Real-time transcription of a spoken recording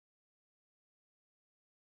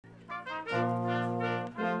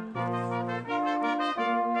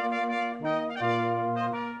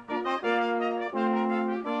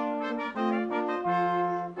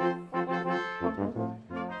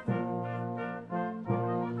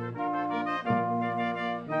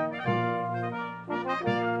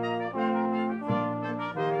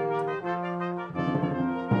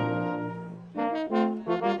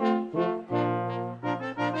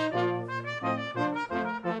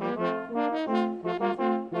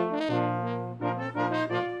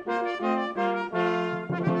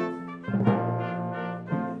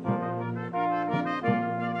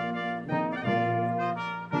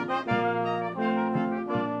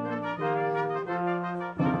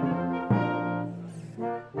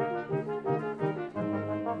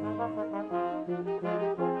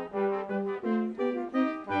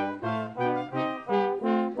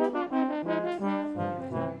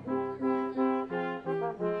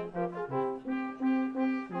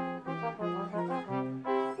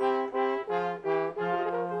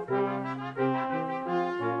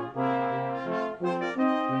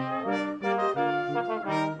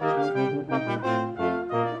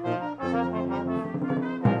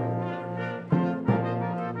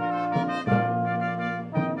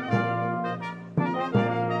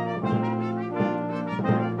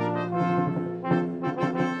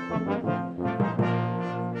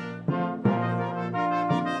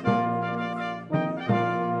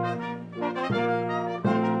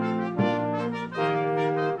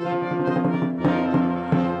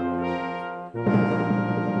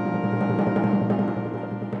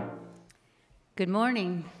Good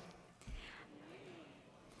morning.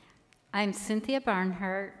 I'm Cynthia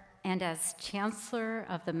Barnhart, and as Chancellor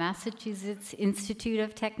of the Massachusetts Institute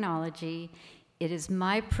of Technology, it is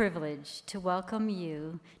my privilege to welcome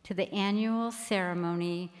you to the annual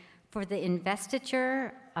ceremony for the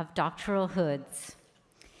investiture of doctoral hoods.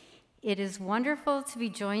 It is wonderful to be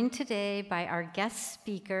joined today by our guest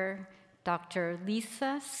speaker, Dr.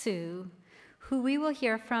 Lisa Su, who we will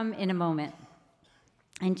hear from in a moment.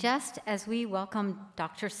 And just as we welcome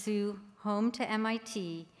Dr. Su home to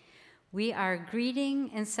MIT, we are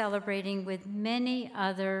greeting and celebrating with many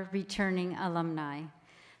other returning alumni.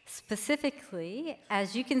 Specifically,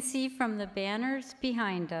 as you can see from the banners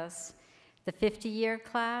behind us, the 50-year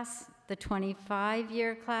class, the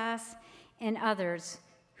 25-year class, and others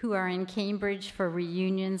who are in Cambridge for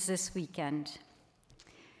reunions this weekend.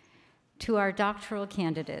 To our doctoral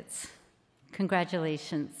candidates,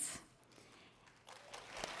 congratulations.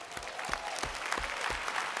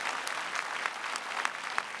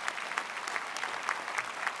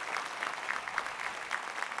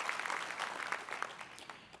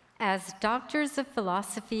 As doctors of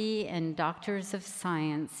philosophy and doctors of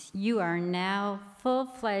science, you are now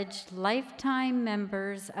full-fledged lifetime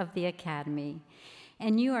members of the Academy,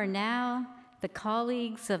 and you are now the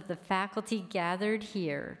colleagues of the faculty gathered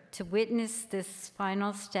here to witness this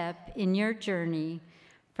final step in your journey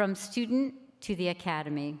from student to the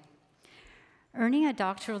Academy. Earning a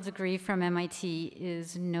doctoral degree from MIT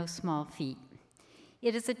is no small feat.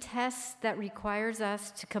 It is a test that requires us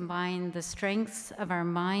to combine the strengths of our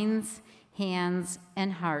minds, hands,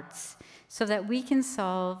 and hearts so that we can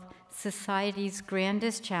solve society's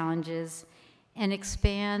grandest challenges and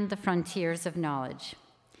expand the frontiers of knowledge.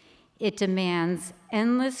 It demands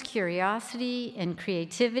endless curiosity and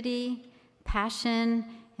creativity, passion,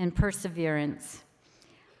 and perseverance.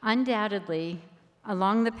 Undoubtedly,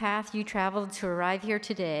 along the path you traveled to arrive here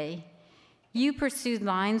today, you pursued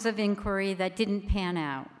lines of inquiry that didn't pan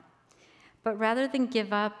out. But rather than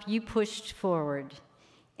give up, you pushed forward.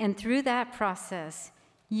 And through that process,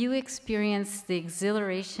 you experienced the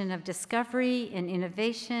exhilaration of discovery and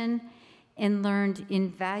innovation and learned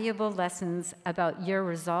invaluable lessons about your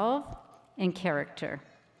resolve and character.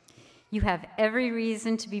 You have every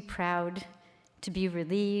reason to be proud, to be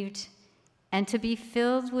relieved, and to be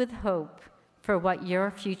filled with hope for what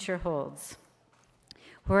your future holds.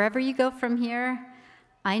 Wherever you go from here,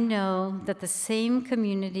 I know that the same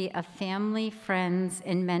community of family, friends,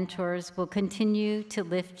 and mentors will continue to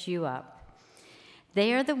lift you up.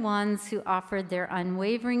 They are the ones who offered their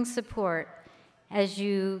unwavering support as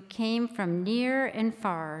you came from near and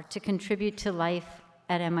far to contribute to life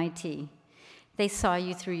at MIT. They saw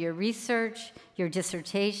you through your research, your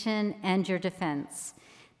dissertation, and your defense.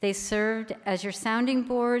 They served as your sounding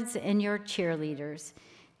boards and your cheerleaders.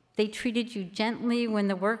 They treated you gently when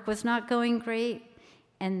the work was not going great,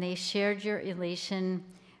 and they shared your elation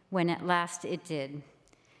when at last it did.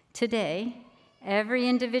 Today, every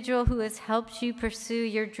individual who has helped you pursue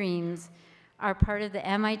your dreams are part of the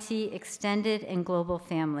MIT extended and global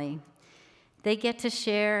family. They get to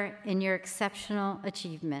share in your exceptional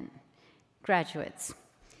achievement. Graduates,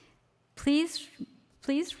 please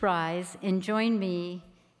rise and join me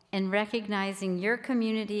in recognizing your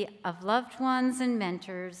community of loved ones and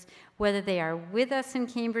mentors, whether they are with us in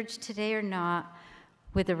Cambridge today or not,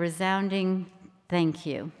 with a resounding thank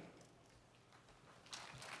you.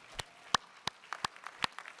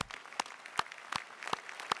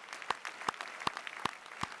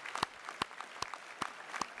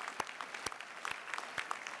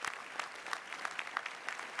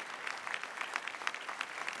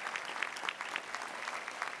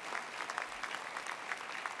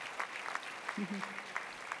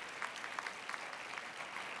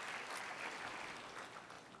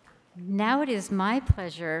 Now it is my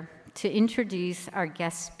pleasure to introduce our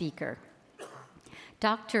guest speaker.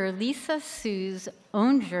 Dr. Lisa Su's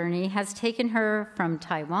own journey has taken her from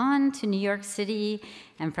Taiwan to New York City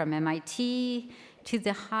and from MIT to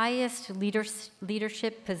the highest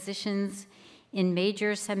leadership positions in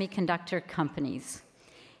major semiconductor companies.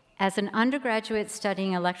 As an undergraduate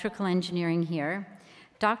studying electrical engineering here,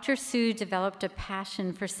 Dr. Su developed a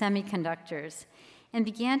passion for semiconductors and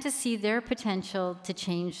began to see their potential to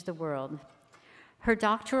change the world. Her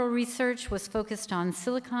doctoral research was focused on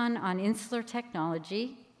silicon on insular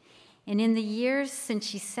technology, and in the years since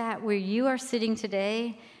she sat where you are sitting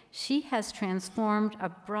today, she has transformed a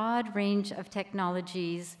broad range of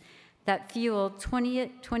technologies that fuel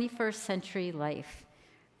 21st century life,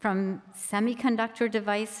 from semiconductor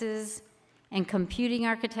devices and computing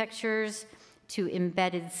architectures to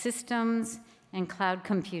embedded systems and cloud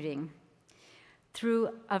computing. Through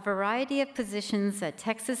a variety of positions at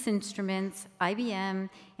Texas Instruments, IBM,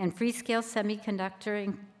 and Freescale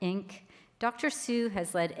Semiconductor, Inc., Dr. Su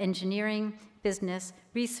has led engineering, business,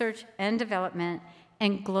 research and development,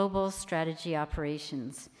 and global strategy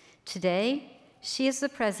operations. Today, she is the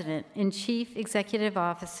President and Chief Executive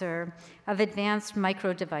Officer of Advanced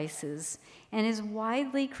Micro Devices and is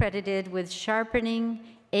widely credited with sharpening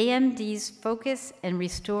AMD's focus and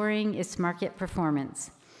restoring its market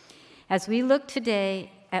performance. As we look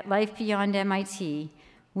today at life beyond MIT,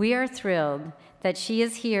 we are thrilled that she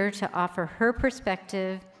is here to offer her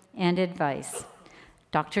perspective and advice.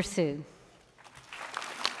 Dr. Su.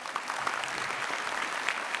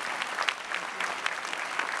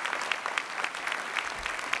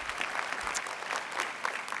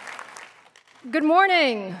 Good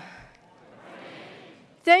morning.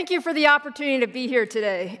 Thank you for the opportunity to be here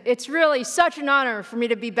today. It's really such an honor for me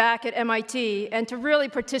to be back at MIT and to really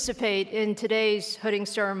participate in today's hooding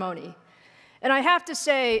ceremony. And I have to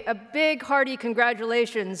say a big, hearty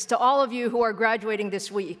congratulations to all of you who are graduating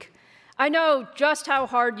this week. I know just how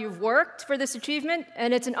hard you've worked for this achievement,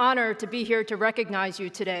 and it's an honor to be here to recognize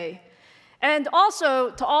you today. And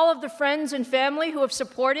also to all of the friends and family who have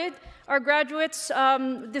supported our graduates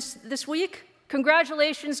this week,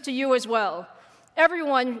 congratulations to you as well.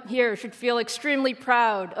 Everyone here should feel extremely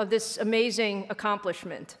proud of this amazing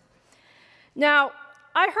accomplishment. Now,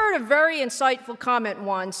 I heard a very insightful comment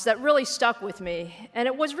once that really stuck with me, and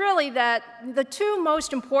it was really that the two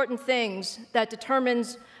most important things that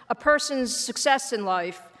determines a person's success in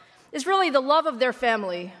life is really the love of their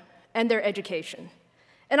family and their education.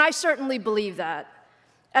 And I certainly believe that.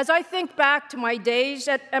 As I think back to my days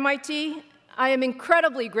at MIT, I am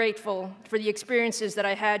incredibly grateful for the experiences that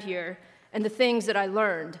I had here and the things that I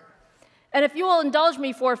learned. And if you will indulge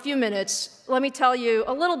me for a few minutes, let me tell you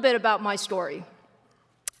a little bit about my story.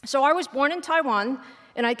 So I was born in Taiwan,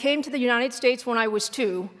 and I came to the United States when I was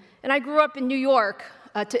 2, and I grew up in New York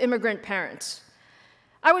to immigrant parents.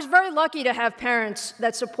 I was very lucky to have parents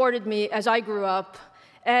that supported me as I grew up,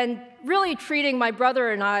 and really treating my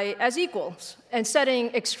brother and I as equals, and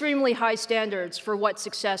setting extremely high standards for what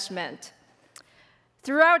success meant.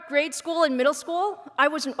 Throughout grade school and middle school, I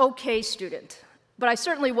was an okay student, but I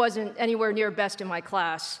certainly wasn't anywhere near best in my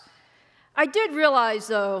class. I did realize,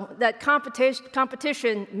 though, that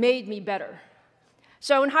competition made me better.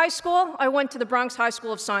 So in high school, I went to the Bronx High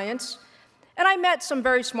School of Science, and I met some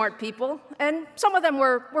very smart people, and some of them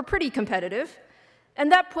were pretty competitive,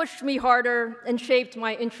 and that pushed me harder and shaped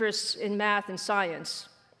my interests in math and science.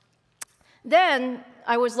 Then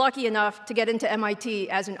I was lucky enough to get into MIT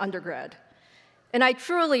as an undergrad. And I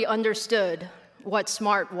truly understood what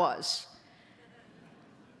smart was.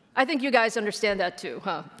 I think you guys understand that too,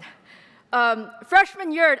 huh?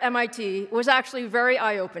 Freshman year at MIT was actually very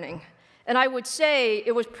eye-opening. And I would say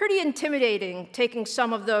it was pretty intimidating taking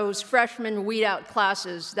some of those freshman weed-out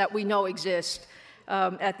classes that we know exist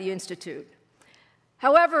at the Institute.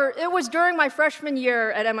 However, it was during my freshman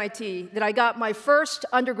year at MIT that I got my first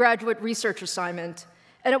undergraduate research assignment,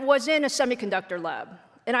 and it was in a semiconductor lab.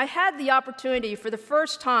 And I had the opportunity for the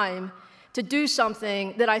first time to do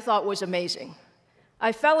something that I thought was amazing.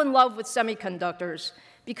 I fell in love with semiconductors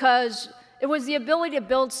because it was the ability to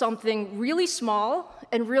build something really small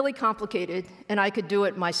and really complicated, and I could do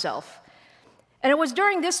it myself. And it was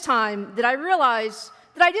during this time that I realized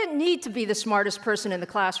that I didn't need to be the smartest person in the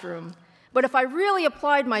classroom, but if I really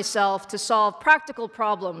applied myself to solve practical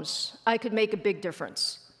problems, I could make a big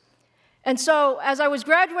difference. And so, as I was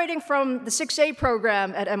graduating from the 6A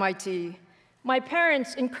program at MIT, my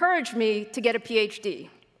parents encouraged me to get a PhD.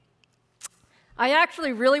 I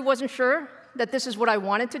actually really wasn't sure that this is what I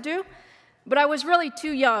wanted to do, but I was really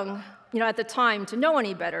too young, at the time to know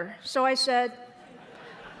any better. So I said,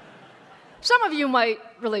 some of you might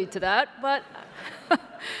relate to that, but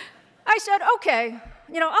I said, okay,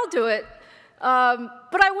 I'll do it.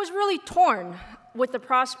 But I was really torn with the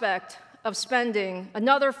prospect of spending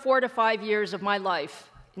another 4 to 5 years of my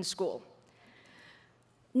life in school.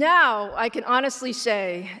 Now, I can honestly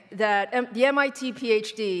say that the MIT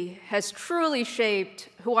PhD has truly shaped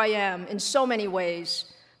who I am in so many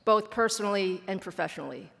ways, both personally and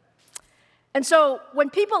professionally. And so,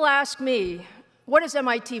 when people ask me, what has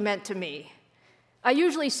MIT meant to me? I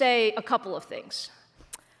usually say a couple of things.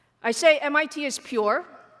 I say MIT is pure,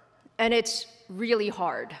 and it's really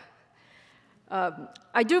hard.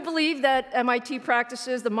 I do believe that MIT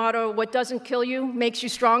practices the motto, what doesn't kill you makes you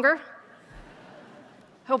stronger.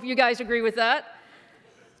 Hope you guys agree with that.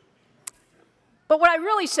 But what I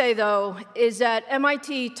really say, though, is that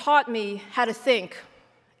MIT taught me how to think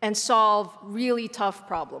and solve really tough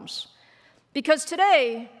problems. Because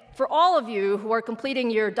today, for all of you who are completing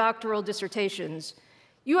your doctoral dissertations,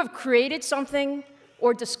 you have created something,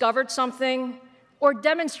 or discovered something, or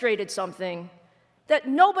demonstrated something that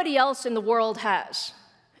nobody else in the world has.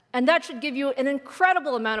 And that should give you an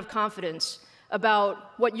incredible amount of confidence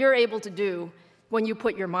about what you're able to do when you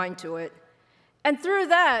put your mind to it. And through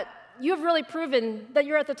that, you've really proven that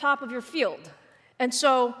you're at the top of your field. And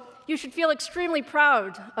so you should feel extremely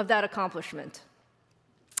proud of that accomplishment.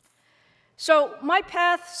 So my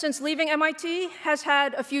path since leaving MIT has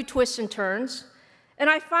had a few twists and turns, and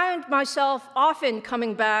I find myself often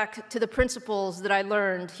coming back to the principles that I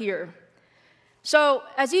learned here. So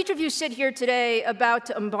as each of you sit here today about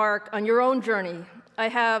to embark on your own journey, I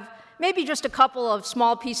have maybe just a couple of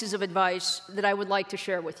small pieces of advice that I would like to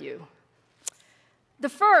share with you. The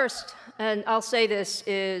first, and I'll say this,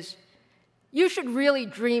 is you should really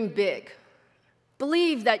dream big.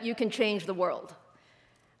 Believe that you can change the world.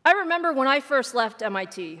 I remember when I first left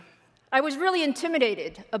MIT, I was really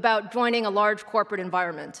intimidated about joining a large corporate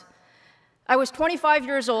environment. I was 25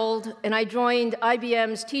 years old, and I joined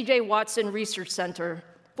IBM's T.J. Watson Research Center,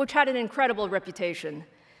 which had an incredible reputation.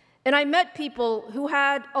 And I met people who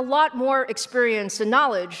had a lot more experience and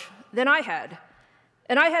knowledge than I had.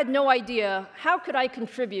 And I had no idea how could I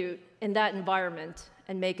contribute in that environment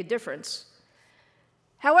and make a difference.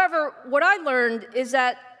 However, what I learned is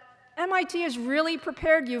that MIT has really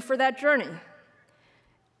prepared you for that journey.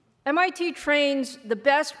 MIT trains the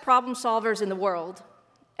best problem solvers in the world,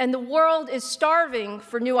 and the world is starving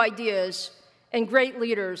for new ideas and great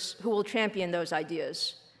leaders who will champion those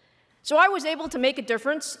ideas. So I was able to make a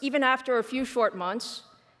difference even after a few short months,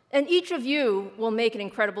 and each of you will make an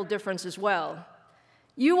incredible difference as well.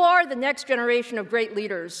 You are the next generation of great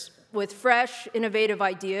leaders with fresh, innovative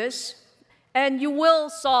ideas, and you will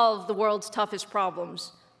solve the world's toughest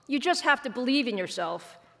problems. You just have to believe in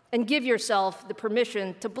yourself and give yourself the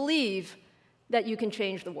permission to believe that you can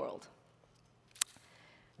change the world.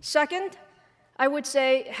 Second, I would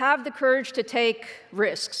say have the courage to take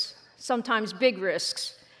risks, sometimes big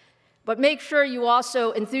risks, but make sure you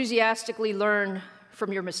also enthusiastically learn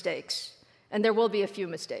from your mistakes, and there will be a few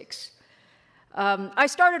mistakes. I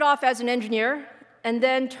started off as an engineer and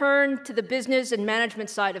then turned to the business and management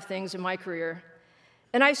side of things in my career.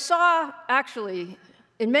 And I saw, actually,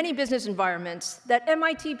 in many business environments, that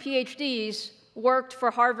MIT PhDs worked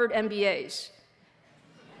for Harvard MBAs.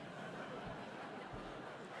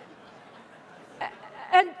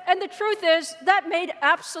 And the truth is, that made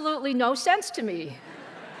absolutely no sense to me.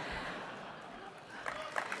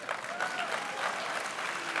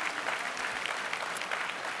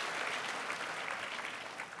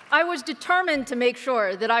 I was determined to make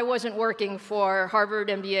sure that I wasn't working for Harvard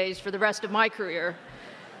MBAs for the rest of my career.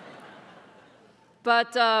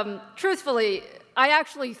 But truthfully, I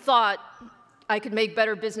actually thought I could make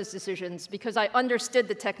better business decisions because I understood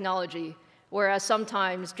the technology, whereas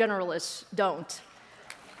sometimes generalists don't.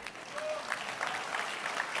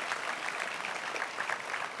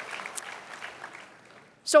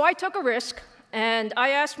 So I took a risk, and I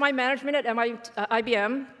asked my management at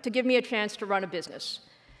IBM to give me a chance to run a business.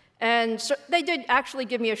 And so they did actually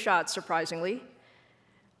give me a shot, surprisingly.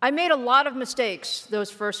 I made a lot of mistakes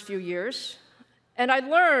those first few years, and I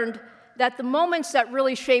learned that the moments that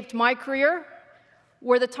really shaped my career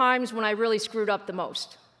were the times when I really screwed up the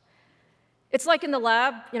most. It's like in the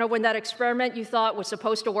lab, when that experiment you thought was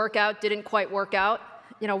supposed to work out didn't quite work out.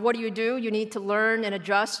 What do? You need to learn and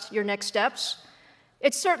adjust your next steps.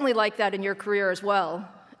 It's certainly like that in your career as well.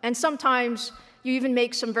 And sometimes you even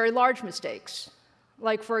make some very large mistakes.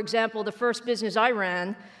 Like, for example, the first business I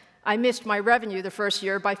ran, I missed my revenue the first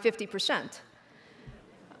year by 50%.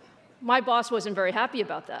 My boss wasn't very happy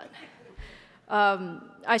about that.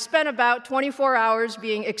 I spent about 24 hours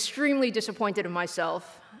being extremely disappointed in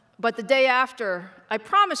myself, but the day after, I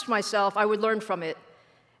promised myself I would learn from it,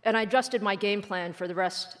 and I adjusted my game plan for the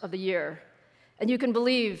rest of the year. And you can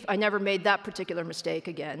believe I never made that particular mistake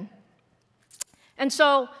again. And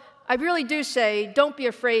so I really do say, don't be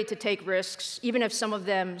afraid to take risks, even if some of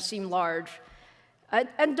them seem large.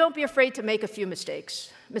 And don't be afraid to make a few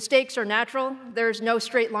mistakes. Mistakes are natural. There's no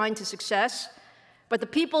straight line to success. But the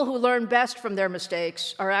people who learn best from their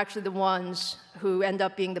mistakes are actually the ones who end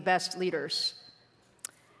up being the best leaders.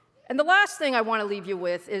 And the last thing I want to leave you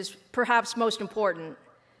with is perhaps most important.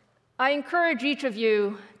 I encourage each of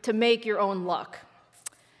you to make your own luck.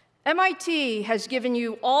 MIT has given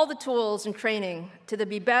you all the tools and training to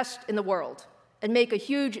be best in the world and make a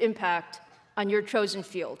huge impact on your chosen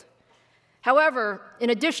field. However, in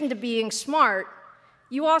addition to being smart,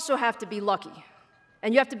 you also have to be lucky,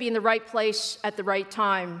 and you have to be in the right place at the right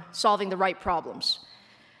time, solving the right problems.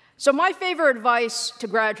 So my favorite advice to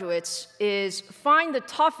graduates is find the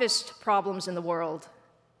toughest problems in the world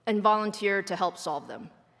and volunteer to help solve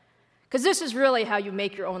them. Because this is really how you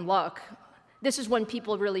make your own luck. This is when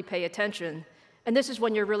people really pay attention, and this is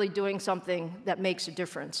when you're really doing something that makes a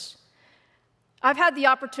difference. I've had the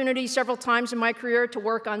opportunity several times in my career to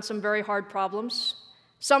work on some very hard problems.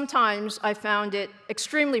 Sometimes I found it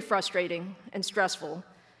extremely frustrating and stressful,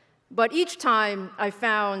 but each time I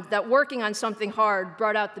found that working on something hard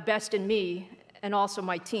brought out the best in me and also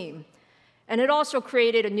my team, and it also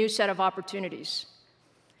created a new set of opportunities.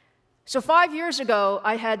 So 5 years ago,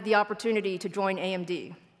 I had the opportunity to join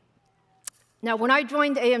AMD. Now, when I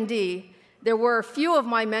joined AMD, there were a few of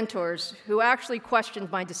my mentors who actually questioned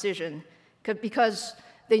my decision because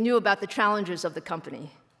they knew about the challenges of the company.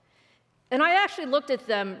 And I actually looked at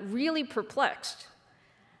them really perplexed.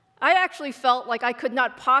 I actually felt like I could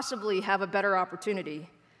not possibly have a better opportunity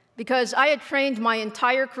because I had trained my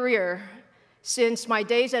entire career since my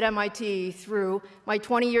days at MIT through my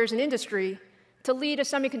 20 years in industry to lead a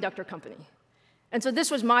semiconductor company. And so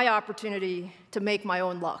this was my opportunity to make my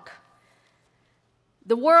own luck.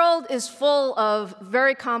 The world is full of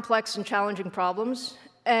very complex and challenging problems,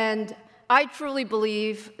 and I truly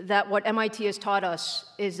believe that what MIT has taught us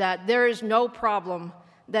is that there is no problem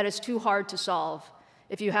that is too hard to solve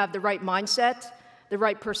if you have the right mindset, the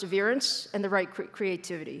right perseverance, and the right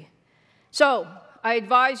creativity. So I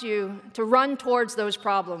advise you to run towards those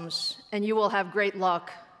problems, and you will have great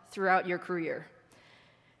luck throughout your career.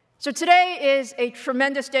 So today is a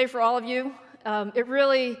tremendous day for all of you. It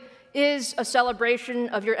really is a celebration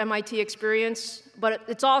of your MIT experience, but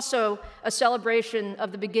it's also a celebration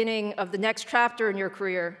of the beginning of the next chapter in your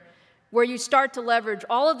career, where you start to leverage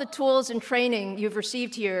all of the tools and training you've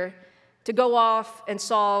received here to go off and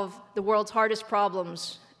solve the world's hardest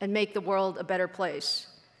problems and make the world a better place.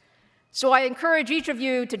 So I encourage each of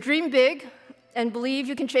you to dream big and believe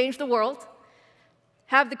you can change the world.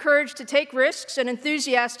 Have the courage to take risks and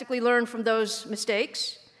enthusiastically learn from those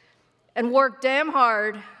mistakes, and work damn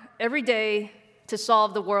hard every day to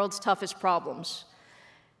solve the world's toughest problems.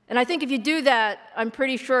 And I think if you do that, I'm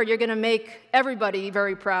pretty sure you're going to make everybody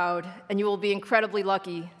very proud, and you will be incredibly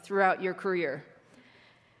lucky throughout your career.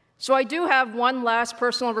 So I do have one last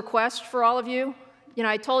personal request for all of you.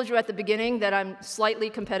 I told you at the beginning that I'm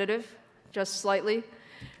slightly competitive, just slightly.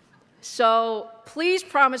 So please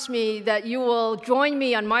promise me that you will join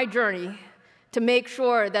me on my journey to make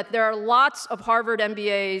sure that there are lots of Harvard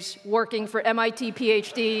MBAs working for MIT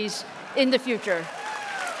PhDs in the future.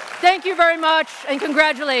 Thank you very much, and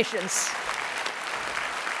congratulations.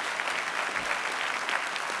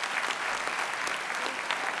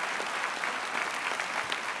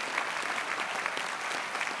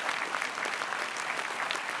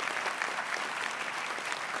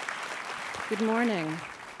 Good morning.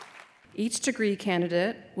 Each degree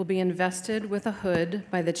candidate will be invested with a hood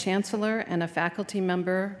by the chancellor and a faculty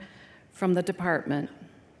member from the department.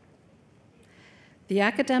 The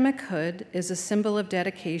academic hood is a symbol of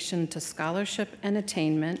dedication to scholarship and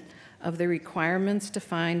attainment of the requirements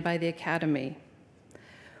defined by the Academy.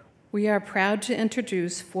 We are proud to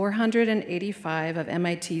introduce 485 of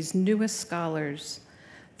MIT's newest scholars,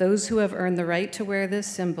 those who have earned the right to wear this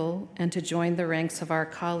symbol and to join the ranks of our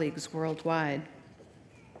colleagues worldwide.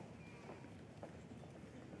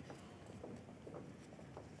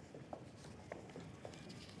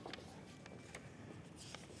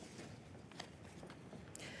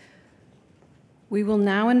 We will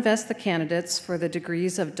now invest the candidates for the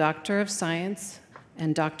degrees of Doctor of Science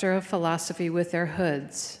and Doctor of Philosophy with their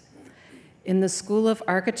hoods. In the School of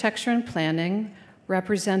Architecture and Planning,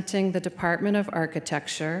 representing the Department of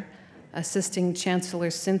Architecture, assisting Chancellor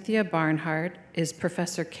Cynthia Barnhart, is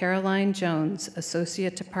Professor Caroline Jones,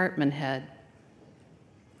 Associate Department Head.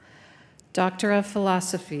 Doctor of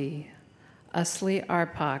Philosophy, Usli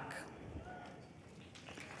Arpak.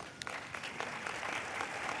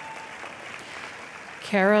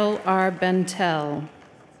 Carol R. Bentel.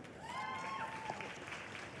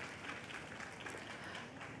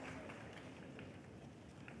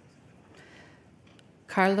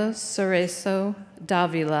 Carlos Cerezo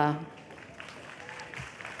Davila.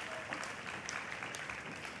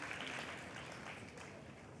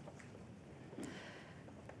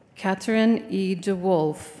 Catherine E.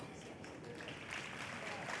 DeWolf.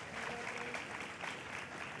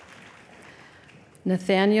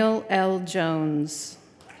 Nathaniel L. Jones.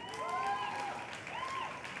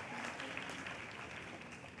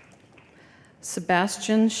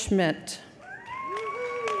 Sebastian Schmidt.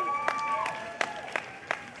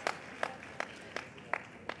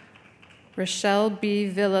 Rochelle B.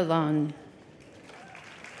 Villalon.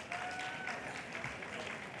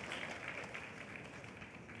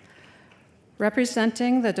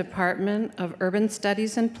 Representing the Department of Urban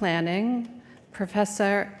Studies and Planning,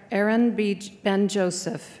 Professor Aaron Ben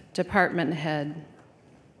Joseph, Department Head.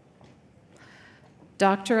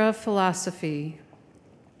 Doctor of Philosophy,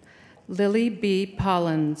 Lily B.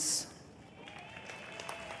 Pollins.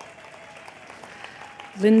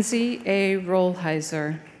 Lindsay A.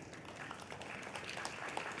 Rollheiser.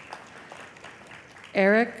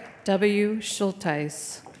 Eric W.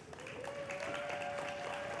 Schulteis.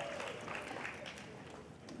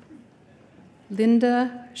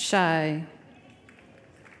 Linda Shai.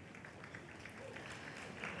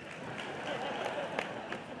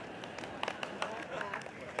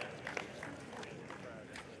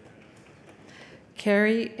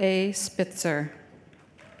 Carrie A. Spitzer.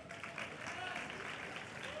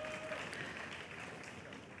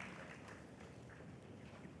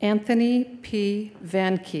 Anthony P.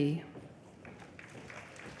 Vanke.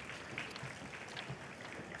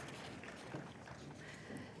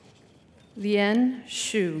 Lien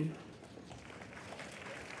Xu.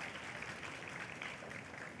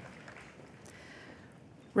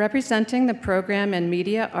 Representing the program in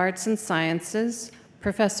Media Arts and Sciences,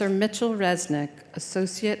 Professor Mitchell Resnick,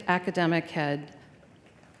 Associate Academic Head.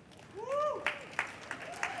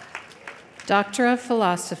 Doctor of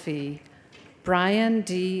Philosophy, Brian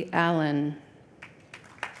D. Allen.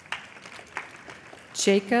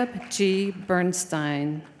 Jacob G.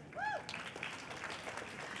 Bernstein.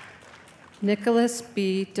 Nicholas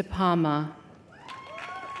B. De Palma.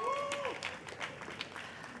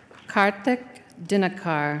 Karthik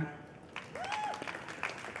Dinakar.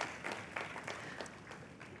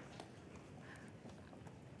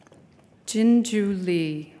 Jinju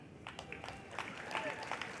Lee.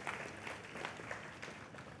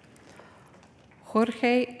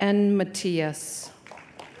 Jorge N. Matias.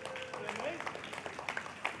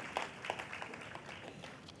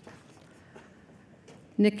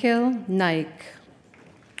 Nikhil Naik.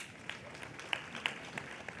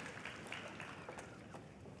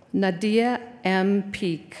 Nadia M.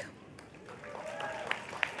 Peak.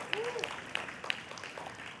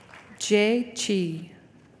 J. Chi.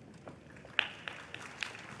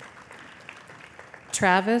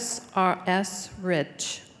 Travis R. S.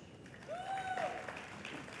 Rich.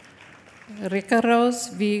 Ricardos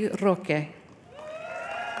V. Roque.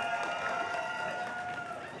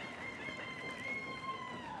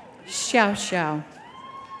 Xiao Xiao.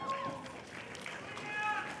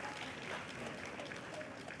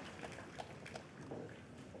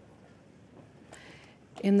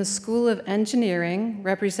 In the School of Engineering,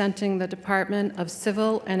 representing the Department of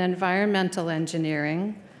Civil and Environmental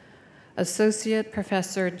Engineering, Associate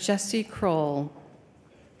Professor Jesse Kroll.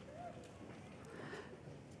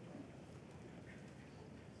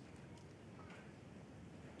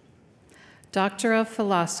 Doctor of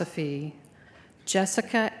Philosophy,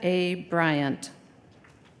 Jessica A. Bryant.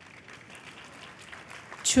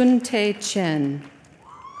 Chun-Tae Chen.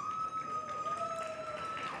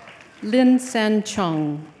 Lin Sen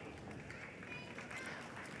Chung.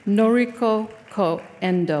 Noriko Ko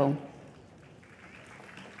Endo.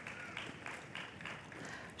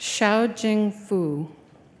 Xiao Jing Fu.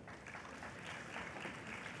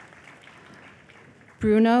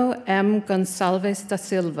 Bruno M. Gonçalves da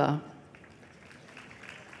Silva.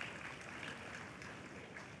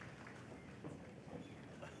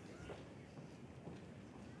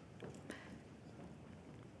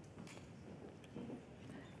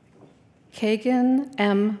 Kagan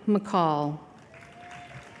M. McCall.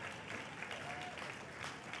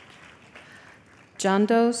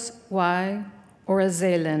 Jandos Y.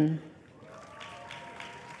 Orazalin.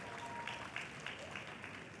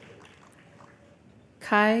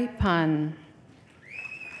 Kai Pan.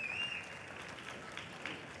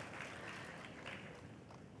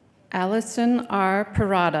 Allison R.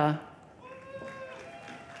 Parada.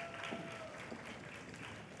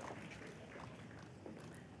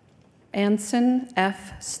 Anson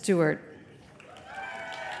F. Stewart.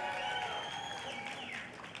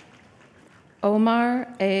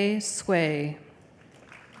 Omar A. Sway.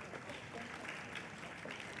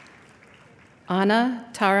 Anna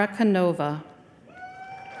Tarakanova.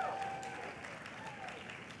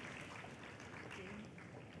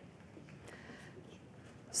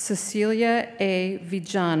 Cecilia A.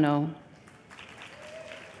 Vijano.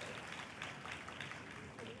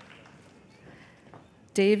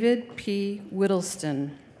 David P.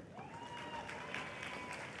 Whittleston.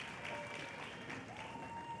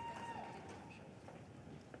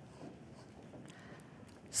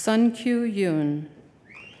 Sun Kyu Yoon.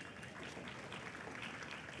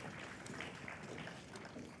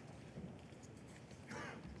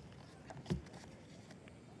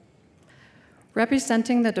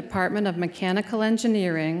 Representing the Department of Mechanical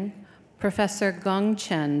Engineering, Professor Gong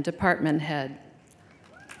Chen, Department Head.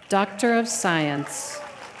 Doctor of Science,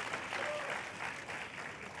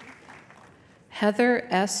 Heather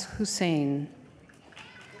S. Hussein.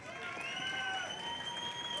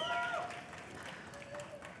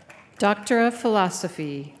 Doctor of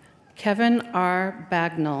Philosophy, Kevin R.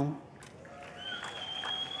 Bagnall.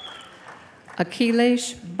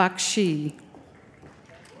 Akhilesh Bakshi.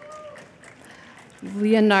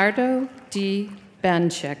 Leonardo D.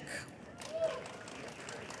 Banchik.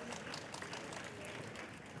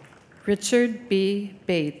 Richard B.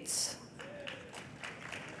 Bates.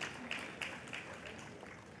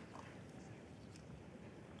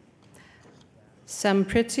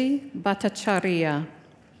 Sampriti Bhattacharya.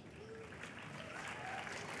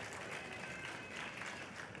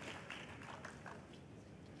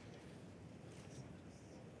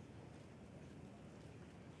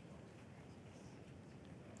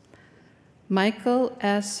 Michael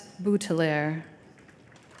S. Boutelaire.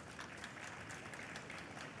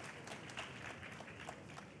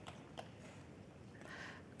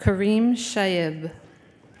 Kareem Shaib.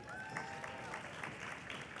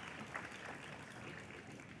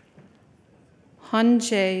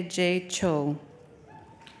 Hanjae J. Cho.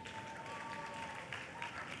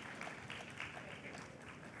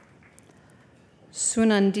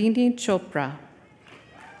 Sunandini Chopra.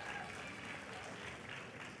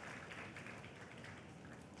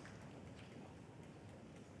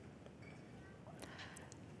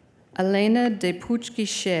 Elena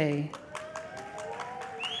Depuch-Guichet.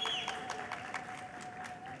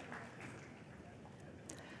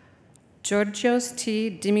 Georgios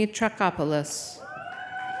T. Dimitrakopoulos.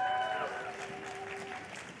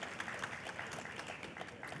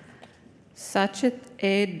 Sachit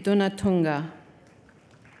A. Dunatunga.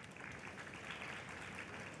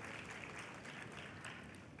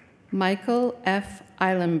 Michael F.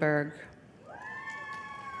 Eilenberg.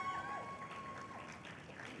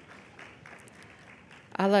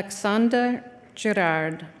 Alexander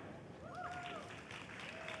Girard.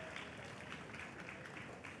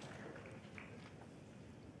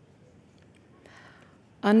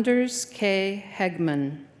 Anders K.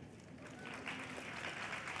 Hegman.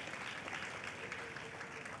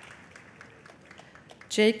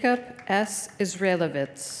 Jacob S.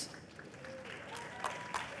 Israelowitz.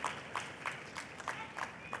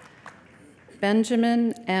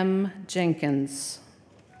 Benjamin M. Jenkins.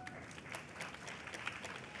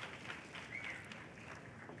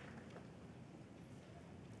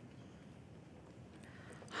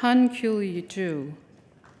 Han Kyul Ju.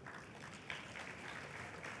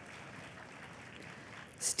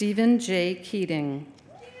 Stephen J. Keating.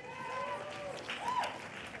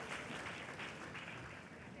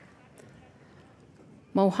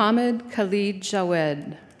 Mohammed Khalid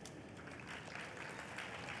Jawed.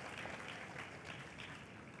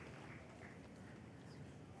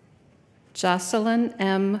 Jocelyn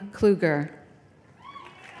M. Kluger.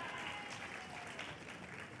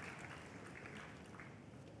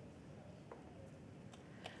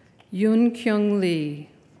 Yoon Kyung Lee.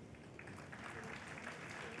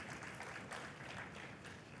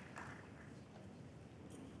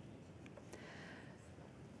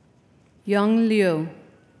 Young Liu.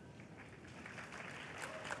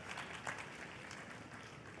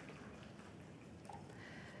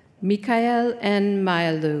 Mikael N.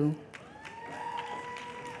 Mailu.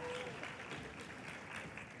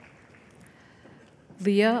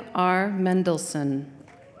 Leah R. Mendelson.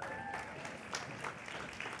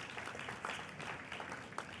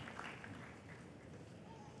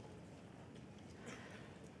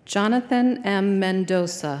 Jonathan M.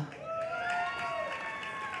 Mendoza.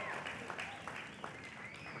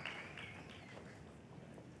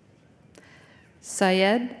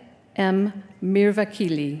 Syed M.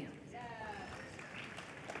 Mirvakili.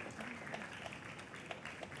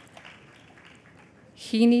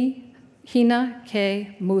 Hina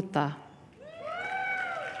K. Mutha.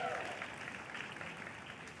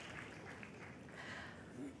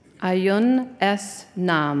 Ayun S.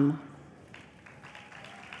 Nam.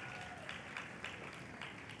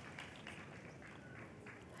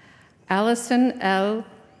 Allison L.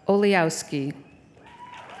 Oliowski.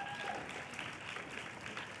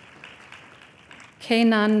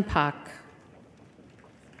 Kenan Pak.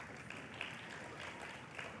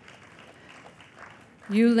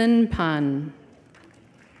 Yulin Pan.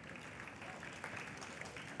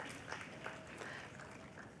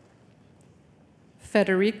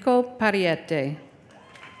 Federico Pariete.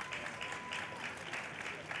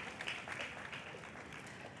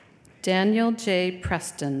 Daniel J.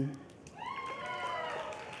 Preston.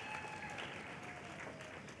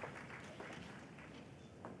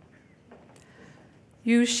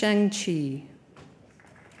 Yu Sheng Chi.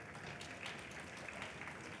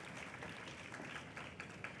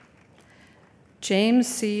 James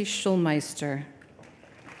C. Schulmeister.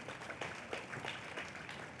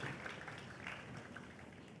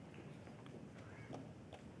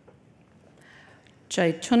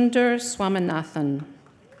 Jaichunder Swaminathan.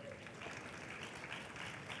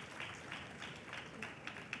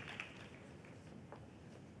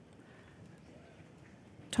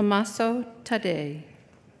 Tommaso Taddei.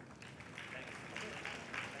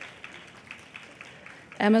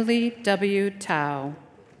 Emily W. Tao.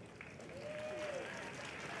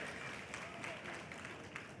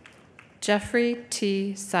 Jeffrey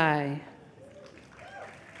T. Tsai.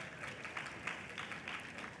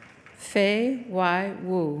 Fei Y.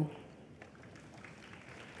 Wu.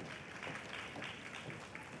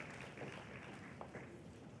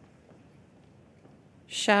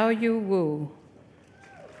 Xiaoyu Wu.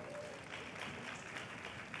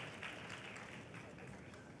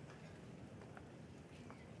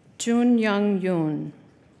 Jun Young Yoon.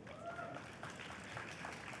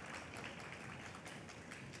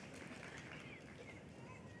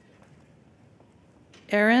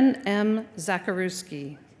 Aaron M.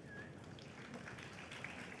 Zakaruski.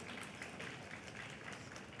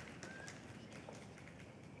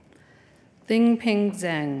 Lingping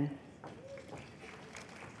Zheng.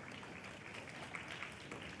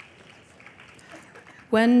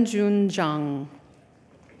 Wenjun Zhang.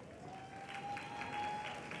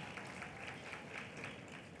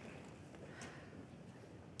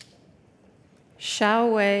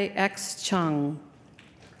 Xiaowei X. Chung.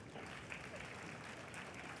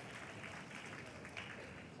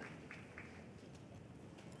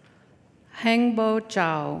 Hengbo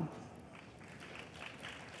Zhao.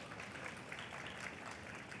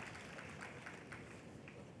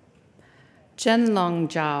 Zhenlong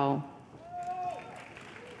Zhao.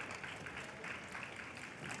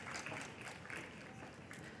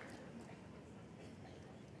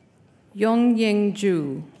 Yongying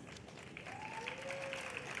Zhu.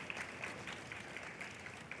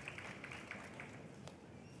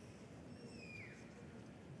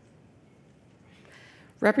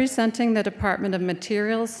 Representing the Department of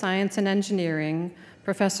Materials Science and Engineering,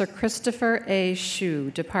 Professor Christopher A.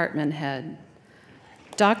 Hsu, Department Head.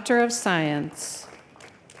 Doctor of Science.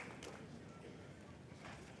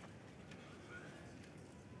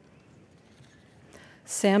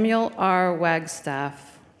 Samuel R.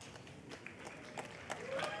 Wagstaff.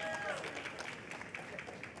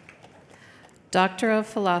 Doctor of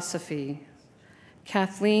Philosophy.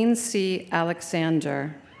 Kathleen C.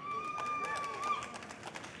 Alexander.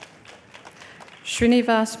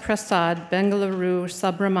 Srinivas Prasad Bengaluru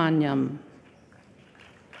Subramanyam.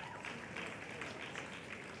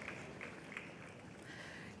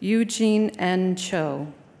 Eugene N.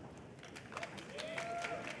 Cho.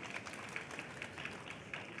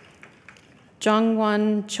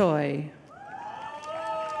 Jongwon Choi.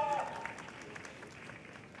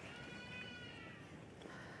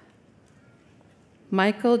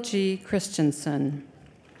 Michael G. Christensen.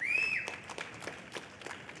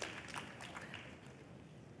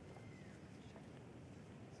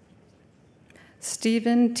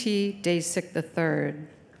 Stephen T. Dasick III.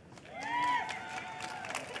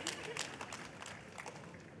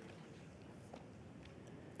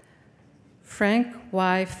 Frank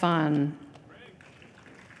Y. Fan.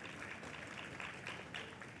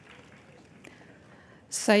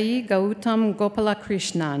 Sai Gautam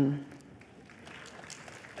Gopalakrishnan.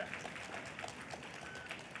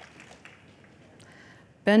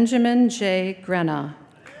 Benjamin J. Grenna.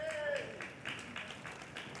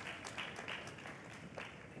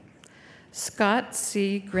 Scott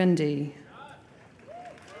C. Grindy.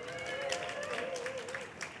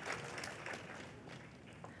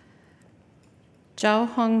 Zhao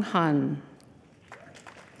Hong Han.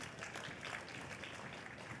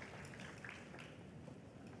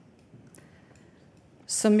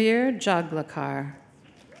 Samir Jaglakar.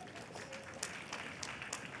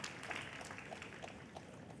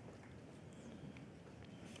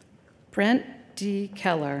 Brent D.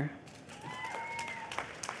 Keller.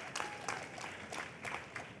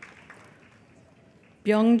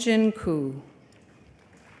 Byungjin Koo.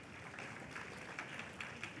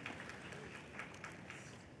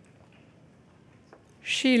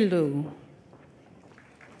 Shi Lu.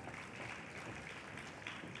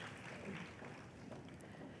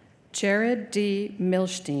 Jared D.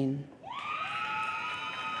 Milstein.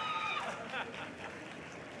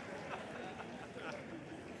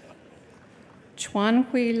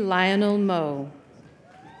 Chuanhui Lionel Mo.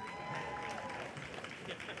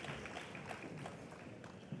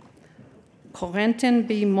 Corentin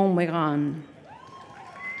B. Montmeran.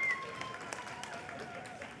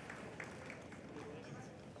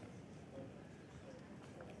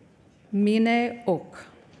 Mine Oak.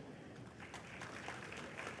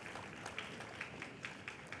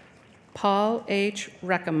 Paul H.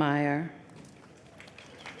 Reckemeyer.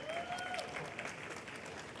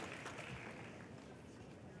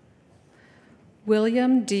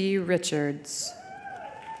 William D. Richards.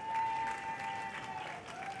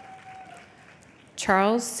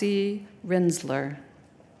 Charles C. Rinsler.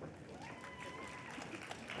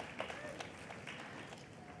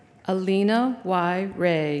 Alina Y.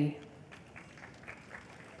 Ray.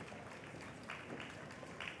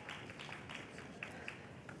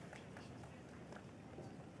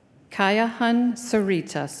 Kayahan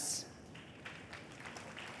Saritas.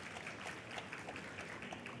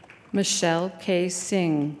 Michelle K.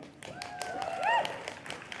 Singh.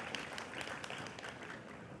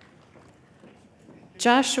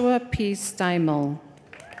 Joshua P. Steimel.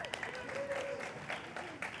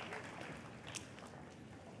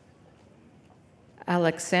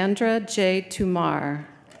 Alexandra J. Tumar.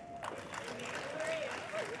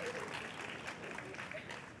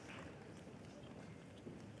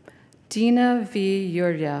 Dina V.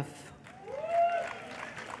 Yuryev.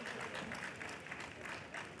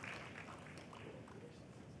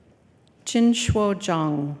 Jinshuo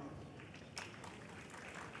Zhang.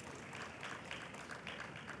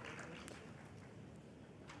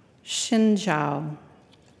 Xin Zhao.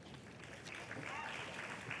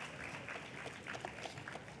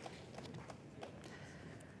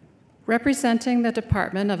 Representing the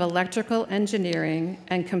Department of Electrical Engineering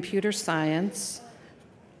and Computer Science,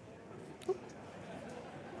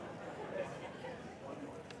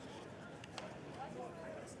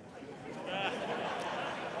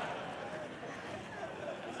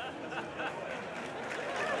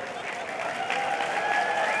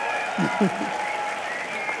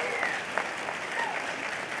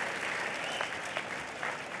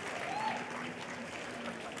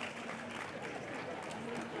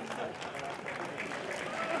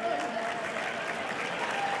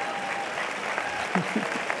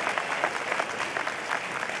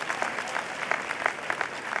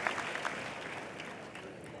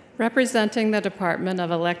 representing the Department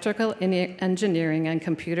of Electrical Engineering and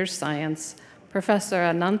Computer Science, Professor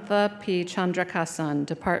Anantha P. Chandrakasan,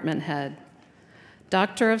 Department Head.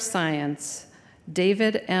 Doctor of Science,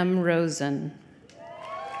 David M. Rosen.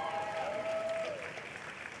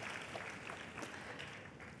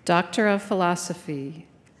 Doctor of Philosophy,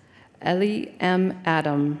 Eli M.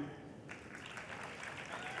 Adam.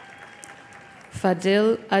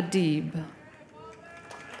 Fadil Adib.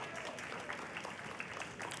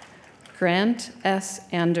 Grant S.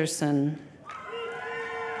 Anderson.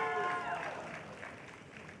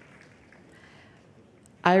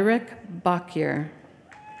 Eirik Bakir.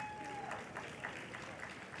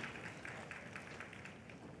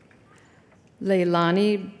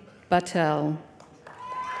 Leilani Batel.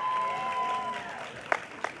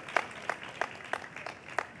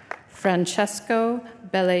 Francesco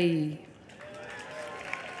Bellei.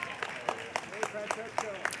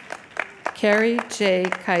 Carrie J.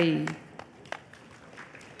 Kai.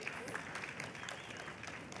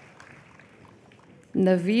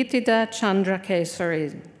 Navitida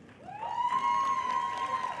Chandrakesari.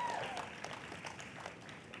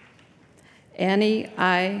 Annie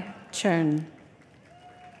I. Chern.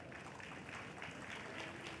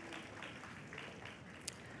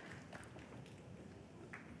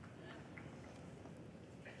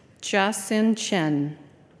 Jasin Chen.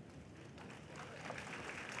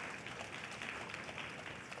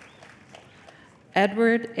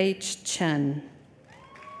 Edward H. Chen.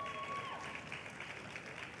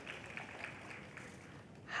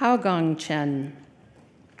 Haogong Chen.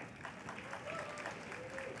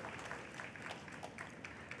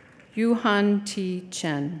 Yuhan T.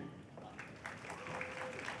 Chen.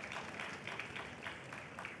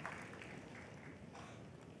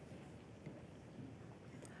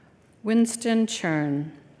 Winston Chern.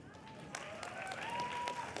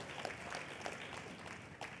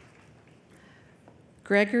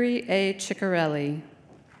 Gregory A. Ciccarelli.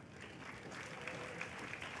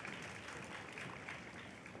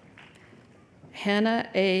 Hannah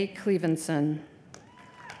A. Clevenson.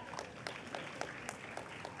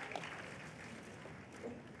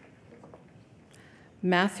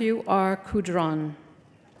 Matthew R. Kudron.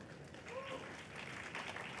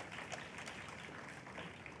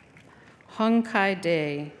 Hung Kai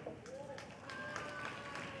Day.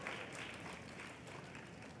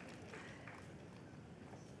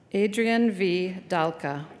 Adrian V.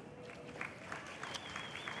 Dalka.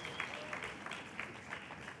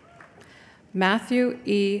 Matthew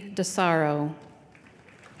E. DeSaro.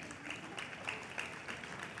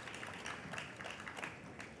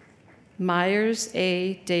 Myers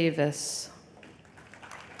A. Davis.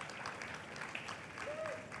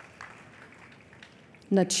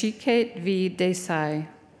 Nachiket V. Desai.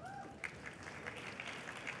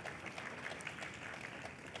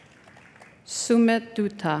 Sumit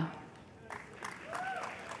Dutta.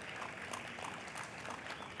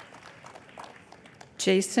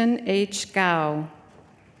 Jason H. Gao.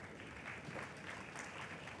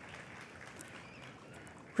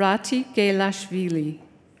 Rati Gelashvili.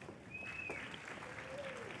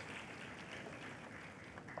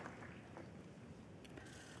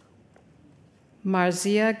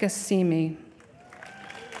 Marzia Gassimi.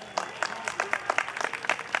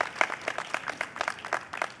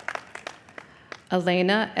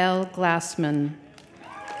 Elena L. Glassman.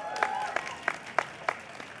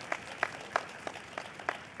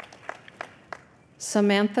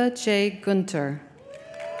 Samantha J. Gunter.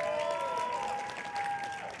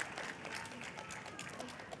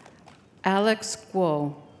 Alex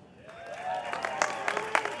Guo.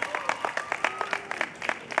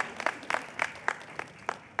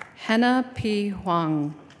 Henna P.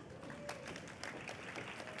 Huang.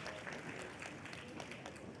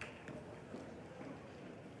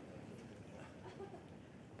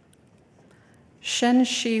 Shen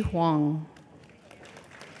Shi Huang.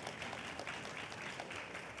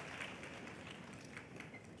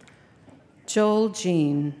 Joel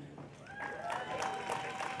Jean.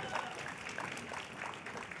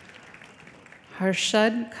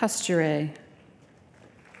 Harshad Kasture.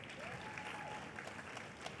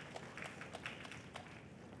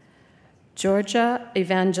 Georgia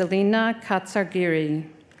Evangelina Katsargiri.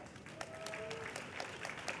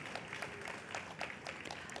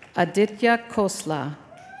 Aditya Khosla.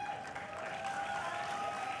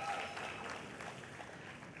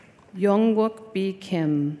 Yongwook B.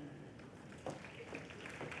 Kim.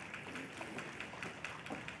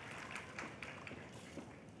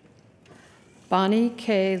 Bonnie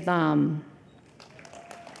K. Lam.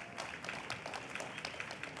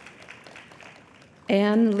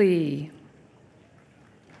 Ann Lee.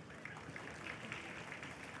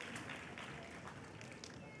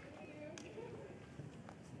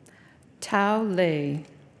 Tao Lei.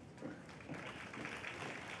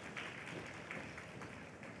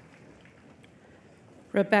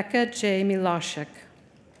 Rebecca J. Miloshik.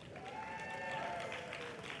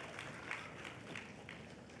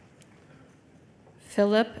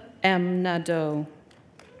 Philip M. Nadeau.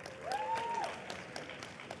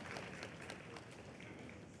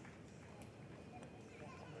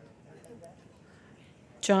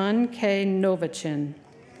 John K. Novachin.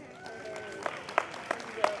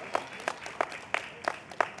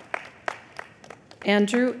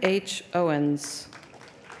 Andrew H. Owens.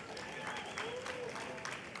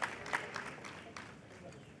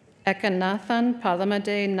 Ekanathan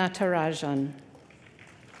Palamade Natarajan.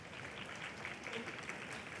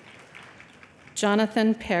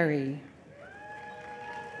 Jonathan Perry.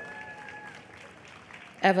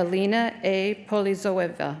 Evelina A.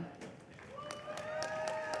 Polizoeva.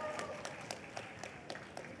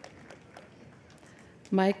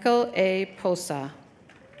 Michael A. Posa.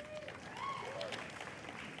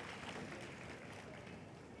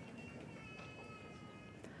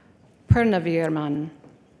 Pernavirman.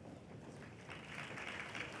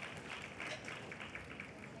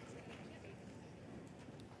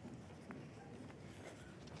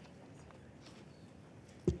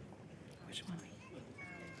 Which one?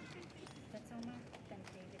 That's Omar. Then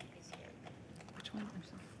David is here. Which one? I'm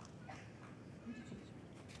sorry.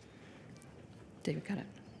 David, got it.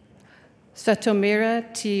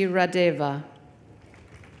 Svetomira T. Radeva.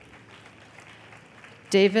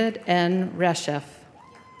 David N. Reshef.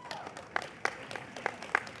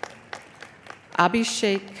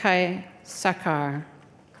 Abhishek Kai Sakar.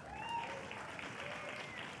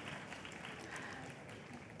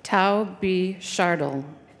 Tao B. Shardle.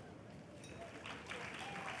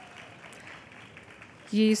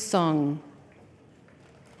 Yi Song.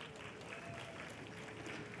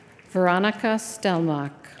 Veronica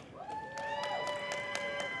Stelmach.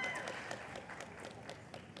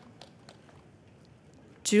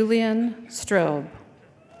 Julian Strobe.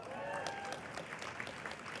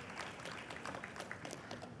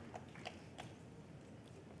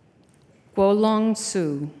 Guolong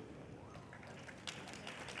Su.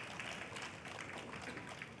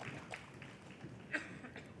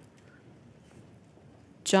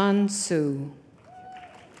 John Su.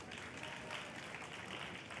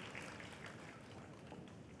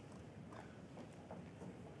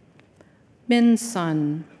 Min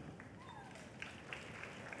Sun.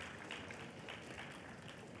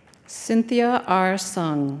 Cynthia R.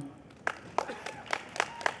 Sung.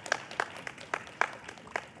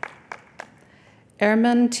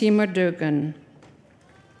 Erman Timur Durgan.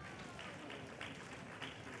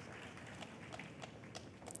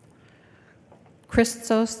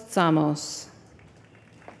 Christos Zamos.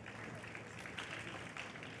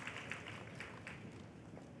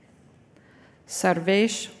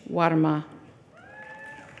 Sarvesh Warma.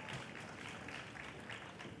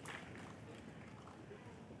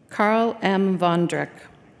 Carl M. Vondrek.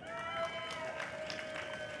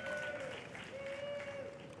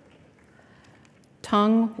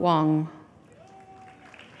 Tong Wang.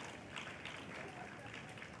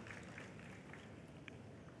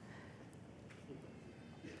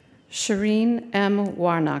 Shireen M.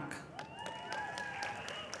 Warnock.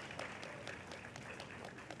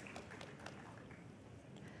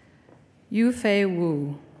 Yufei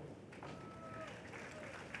Wu.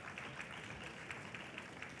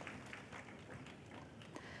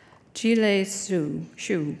 Jile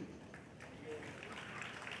Shu.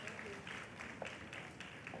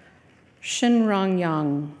 Shinrong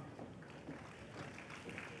Yang.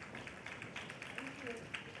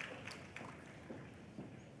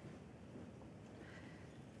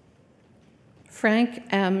 Frank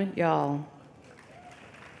M. Yall.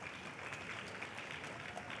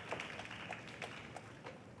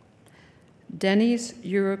 Denis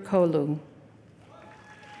Yurukolu.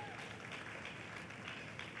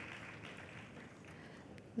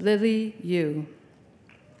 Lily Yu.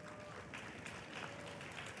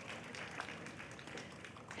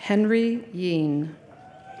 Henry Yeen.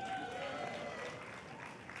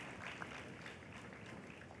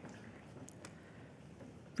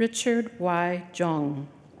 Richard Y. Jong.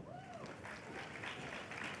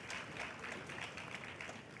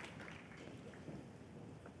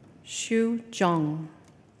 Xu Zhong.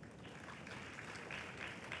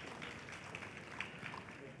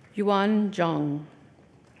 Yuan Zhong.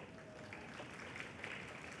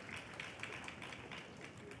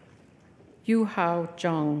 Yu Hao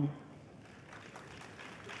Zhong.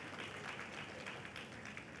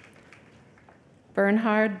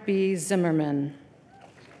 Bernhard B. Zimmerman.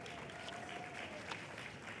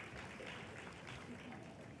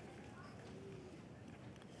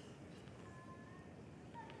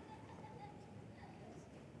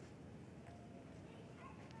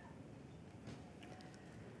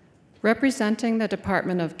 Representing the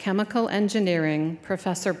Department of Chemical Engineering,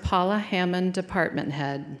 Professor Paula Hammond, Department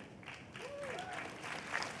Head.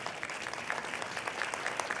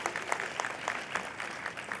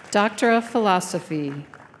 Doctor of Philosophy,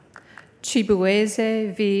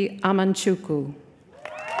 Chibueze V. Amanchuku.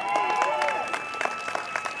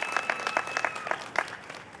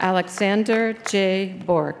 Alexander J.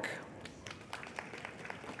 Bork.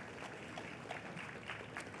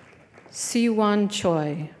 Siwon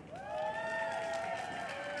Choi.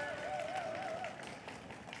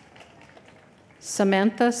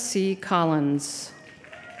 Samantha C. Collins.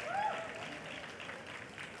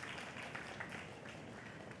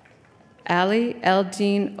 Ali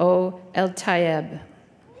Eldin O. El Tayeb.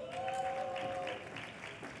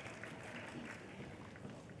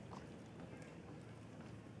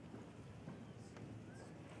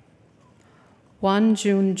 Wan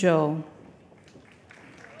Jun Jo.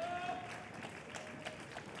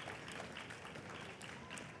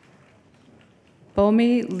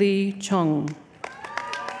 Bomi Lee Chung.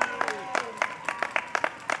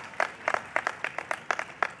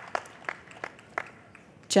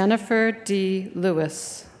 Jennifer D.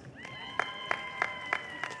 Lewis.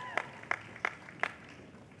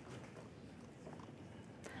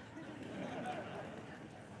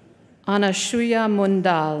 Anashuya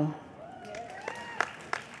Mundal.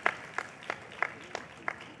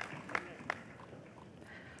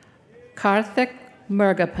 Karthik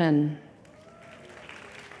Murgapan.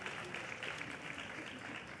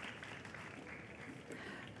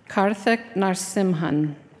 Karthik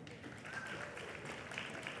Narsimhan.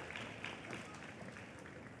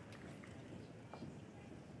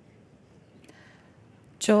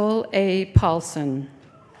 Joel A. Paulson.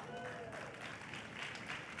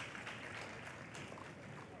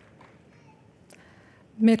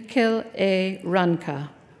 Mitkil A. Runka.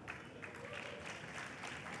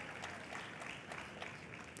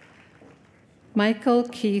 Michael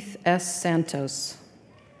Keith S. Santos.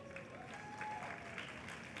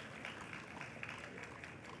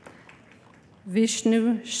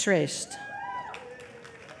 Vishnu Shresht.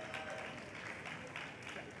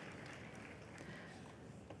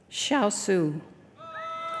 Xiao Su.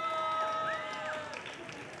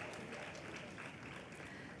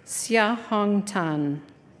 Xia Hong Tan.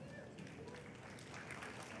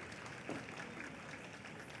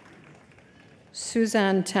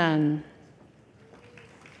 Suzanne Ten.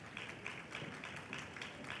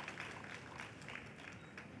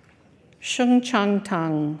 Sheng Chang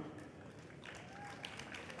Tang.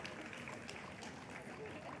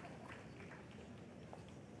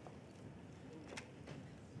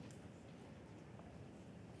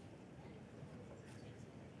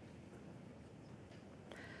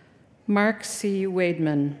 Mark C.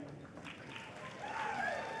 Wademan.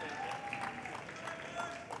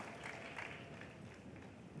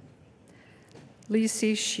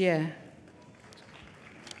 Lisi Xie.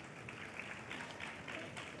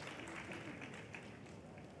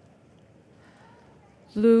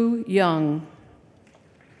 Lu Young.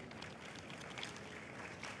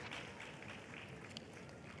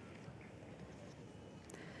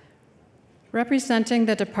 Representing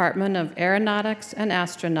the Department of Aeronautics and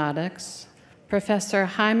Astronautics, Professor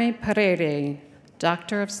Jaime Pereira,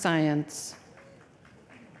 Doctor of Science.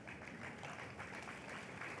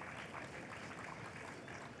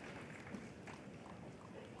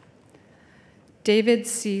 David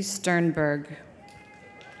C. Sternberg.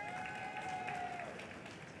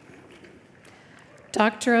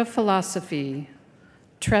 Doctor of Philosophy,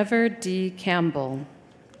 Trevor D. Campbell.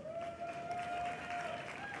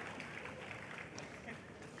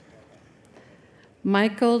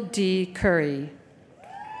 Michael D. Curry.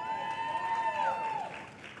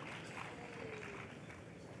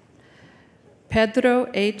 Pedro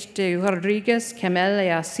H. de Rodriguez Camel y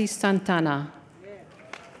Asís Santana.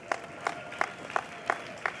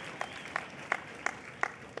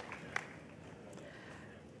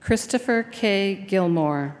 Christopher K.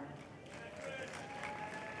 Gilmore.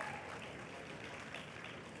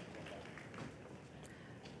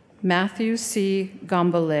 Matthew C.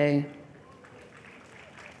 Gombolet.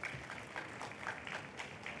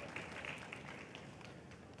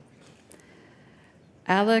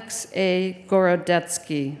 Alex A.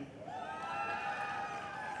 Gorodetsky.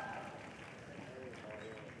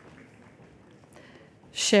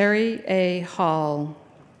 Sherry A. Hall.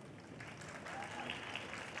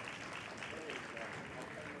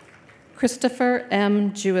 Christopher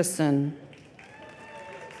M. Jewison.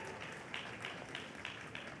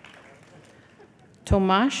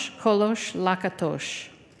 Tomasz Kolosz Lakatosh.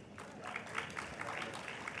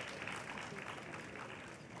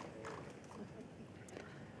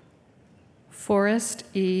 Forrest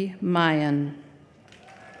E. Mayan.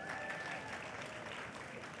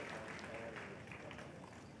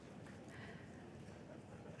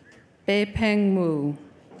 Beipeng Mu.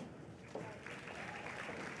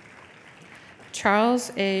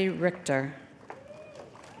 Charles A. Richter.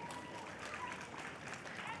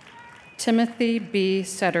 Timothy B.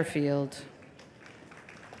 Setterfield.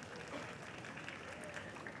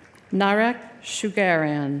 Narek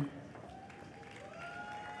Shugaran.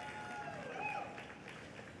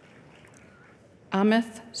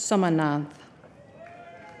 Amith Somanath.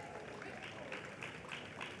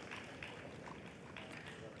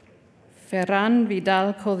 Ferran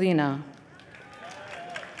Vidal Codina.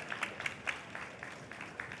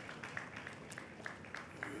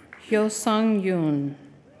 Hyosung Yoon.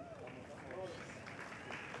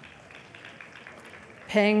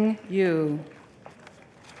 Peng Yu.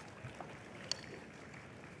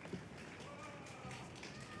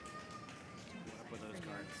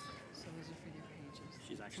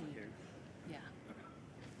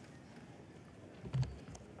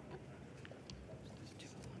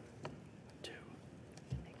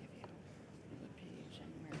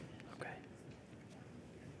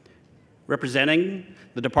 Representing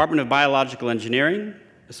the Department of Biological Engineering,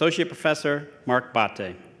 Associate Professor Mark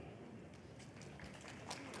Bate.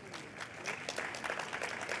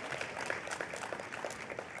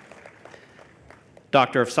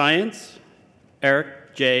 Doctor of Science,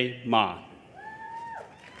 Eric J. Ma.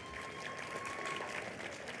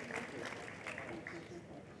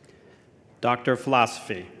 Doctor of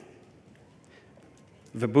Philosophy,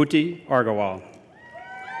 Vibhuti Argawal.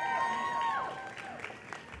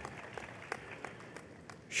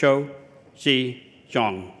 Shou Ji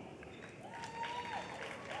Zhang.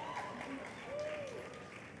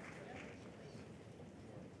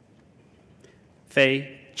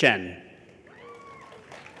 Fei Chen.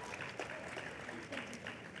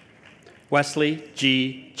 Wesley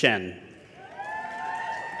G. Chen.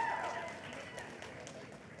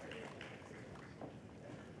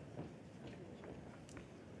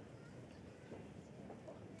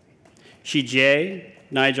 Shijie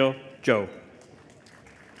Nigel Zhou.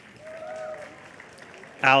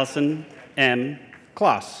 Allison M.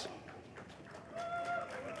 Kloss.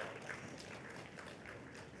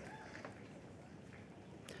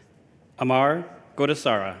 Amar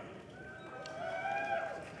Godasara.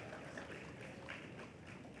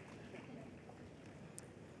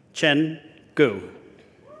 Chen Gu.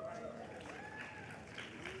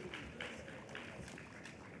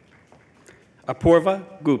 Apurva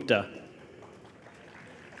Gupta.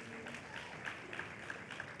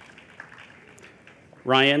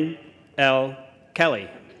 Ryan L. Kelly.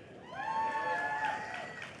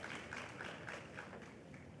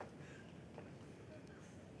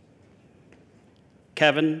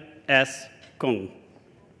 Kevin S. Kung.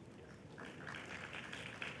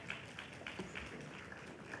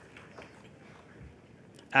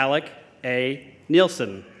 Alec A.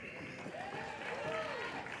 Nielsen.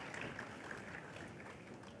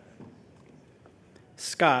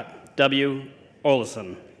 Scott W.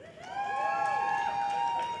 Olson.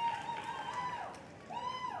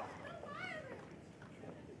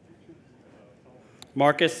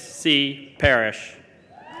 Marcus C. Parrish.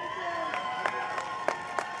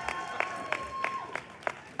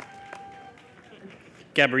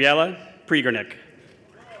 Gabriella Priegernick.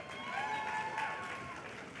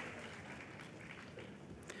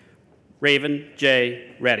 Raven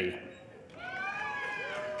J. Reddy.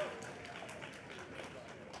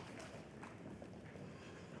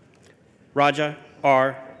 Raja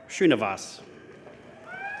R. Srinivas.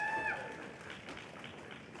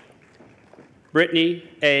 Brittany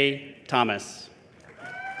A. Thomas.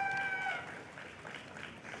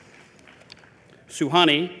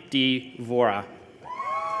 Suhani D. Vora.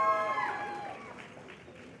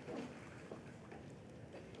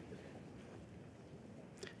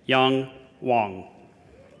 Yang Wang.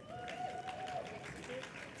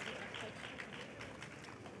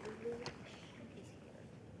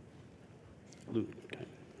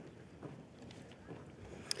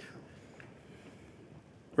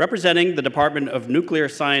 Representing the Department of Nuclear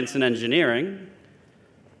Science and Engineering,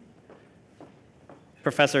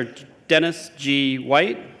 Professor Dennis G.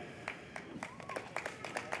 White,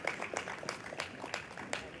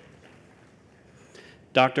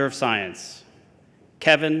 Doctor of Science,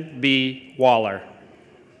 Kevin B. Waller,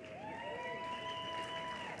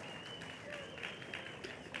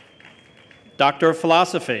 Doctor of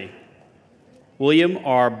Philosophy, William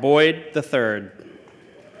R. Boyd III,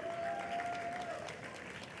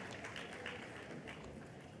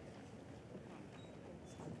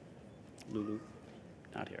 Lulu,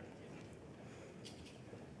 not here.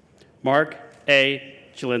 Mark A.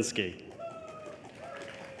 Chilinsky.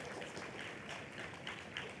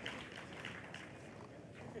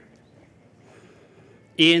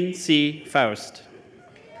 Ian C. Faust.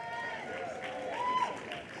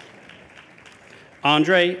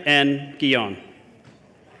 Andre N. Guillon.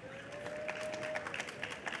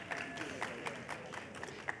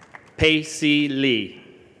 Pei C. Lee.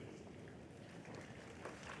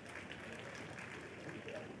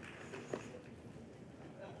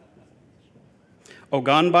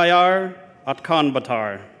 Oganbayar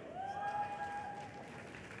Atkanbatar.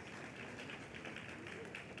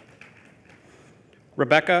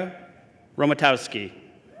 Rebecca Romatowski.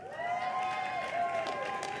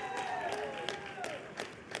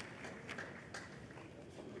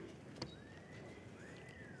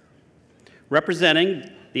 Representing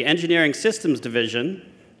the Engineering Systems Division,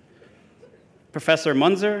 Professor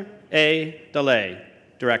Munzer A. DeLay,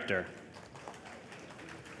 Director.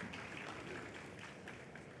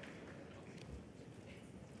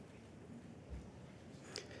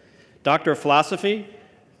 Doctor of Philosophy,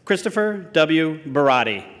 Christopher W.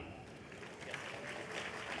 Barati.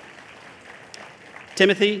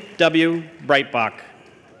 Timothy W. Breitbach.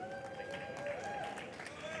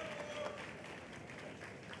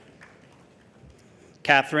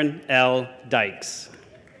 Catherine L. Dykes.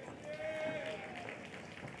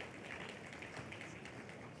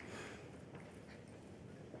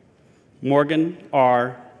 Morgan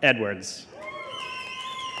R. Edwards.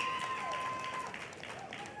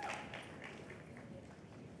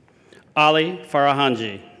 Ali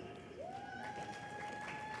Farahanji.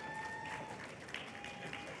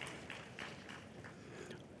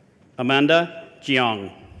 Amanda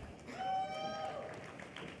Jiang.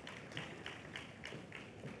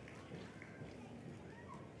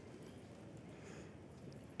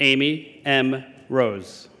 Amy M.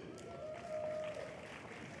 Rose.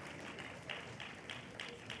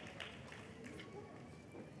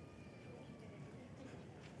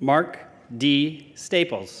 Mark D.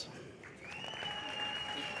 Staples.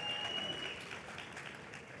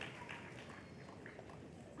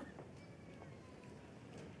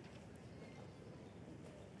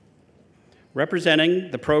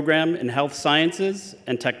 Representing the program in Health Sciences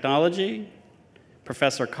and Technology,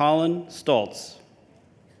 Professor Colin Stoltz.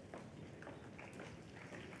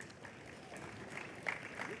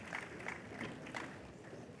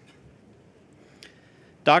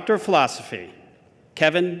 Doctor of Philosophy,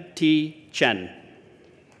 Kevin T. Chen.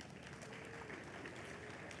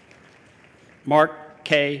 Mark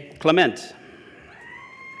K. Clement.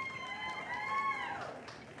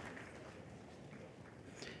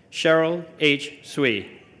 Cheryl H.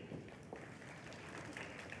 Sui.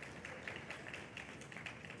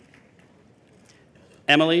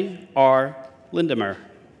 Emily R. Lindemer.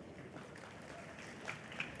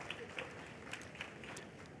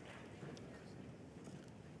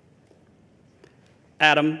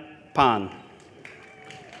 Adam Pan.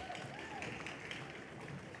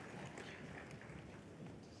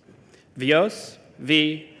 Vios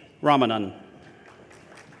V. Ramanan.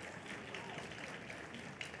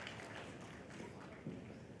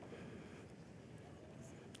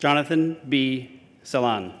 Jonathan B.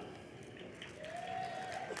 Salan.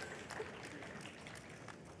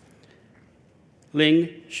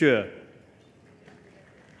 Ling Xue.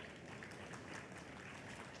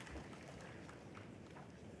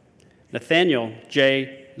 Nathaniel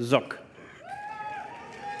J. Zook.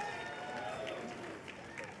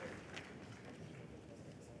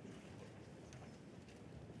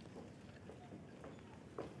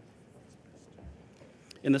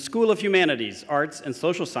 In the School of Humanities, Arts, and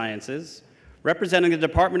Social Sciences, representing the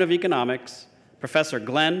Department of Economics, Professor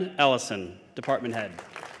Glenn Ellison, Department Head.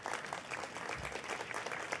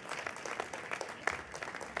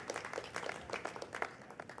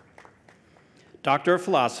 Doctor of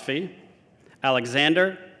Philosophy,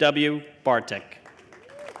 Alexander W. Bartik.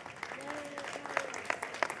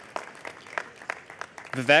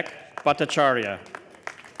 Vivek Bhattacharya.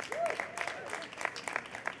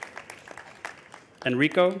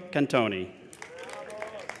 Enrico Cantoni.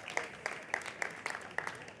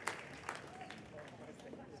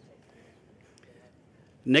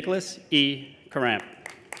 Nicholas E. Karamp.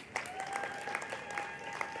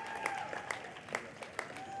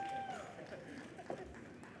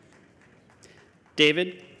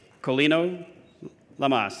 David Colino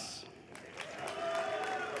Lamas.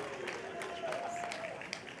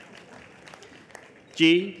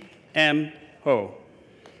 G. M. Ho.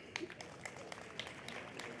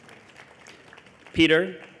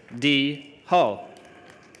 Peter D. Hull.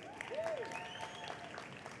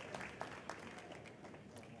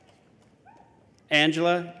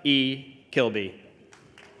 Angela E. Kilby.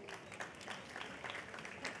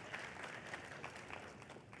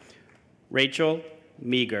 Rachel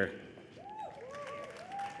Meager.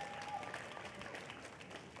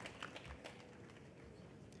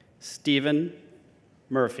 Stephen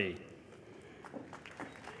Murphy.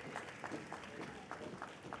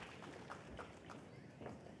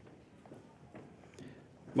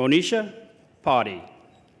 Monisha Potty.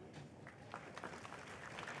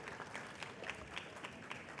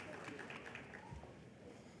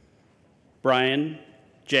 Brian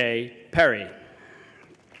J. Perry.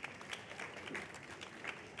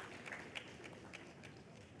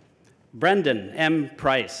 Brendan M.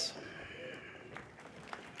 Price.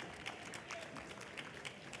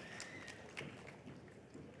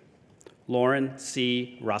 Lauren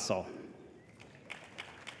C. Russell.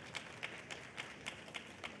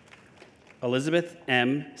 Elizabeth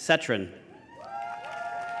M. Setrin.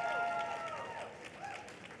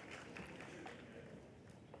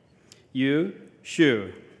 Yu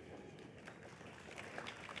Xu.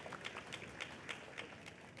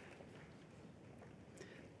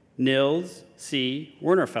 Nils C.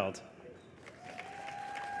 Wernerfeld.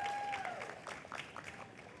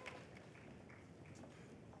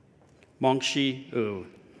 Mongxi Wu.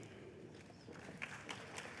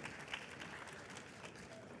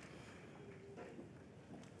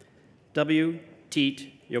 W.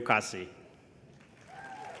 Teet Yokasi.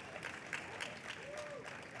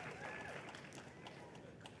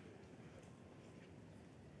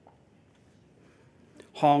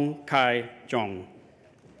 Hong Kai Zhong.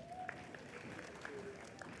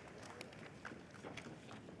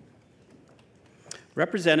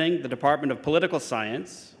 Representing the Department of Political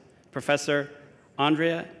Science, Professor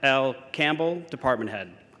Andrea L. Campbell, Department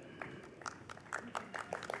Head.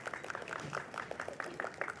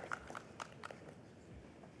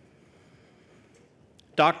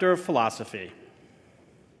 Doctor of Philosophy,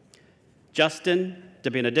 Justin de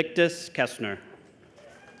Benedictus Kessner.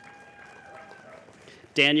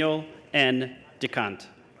 Daniel N. DeCant.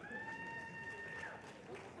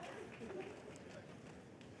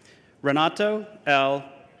 Renato L.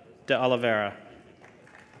 de Oliveira.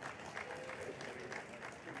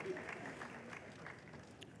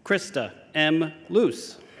 Krista M.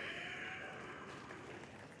 Luce.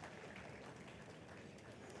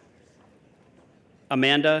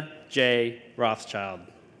 Amanda J. Rothschild.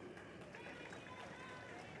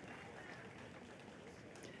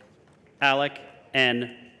 Alec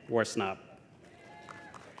N. Worsnop.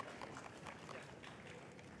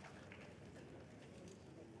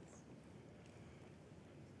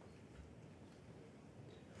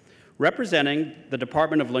 Representing the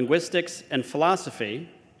Department of Linguistics and Philosophy,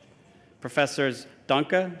 Professors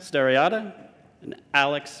Danka Steriata and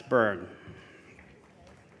Alex Byrne.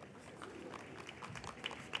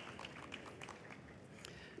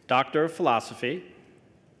 Doctor of Philosophy,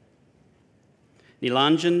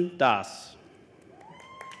 Nilanjan Das.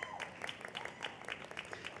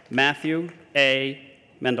 Matthew A.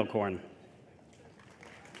 Mendelkorn.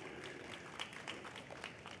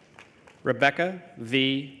 Rebecca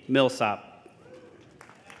V. Millsop.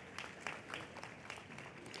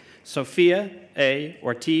 Sophia A.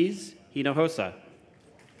 Ortiz Hinojosa.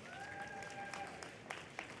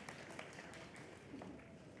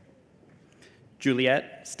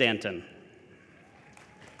 Juliet Stanton.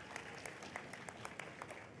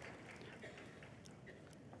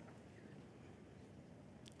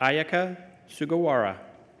 Ayaka Sugawara.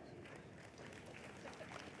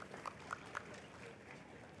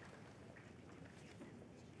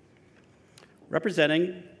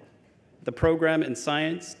 Representing the program in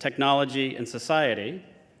Science, Technology, and Society,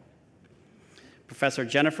 Professor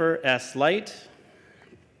Jennifer S. Light.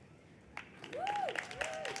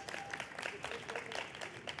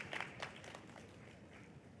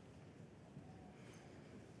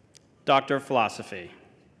 Doctor of Philosophy,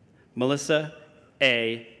 Melissa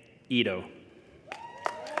A. Ito.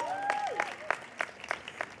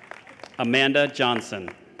 Amanda Johnson.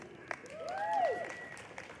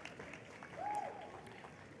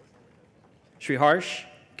 Sriharsh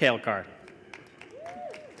Kailkar.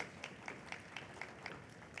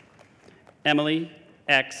 Emily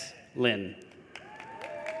X. Lin.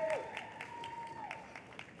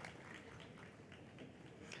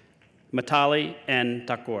 Matali N.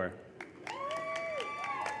 Thakur.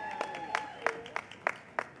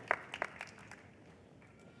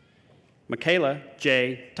 Michaela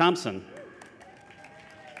J. Thompson.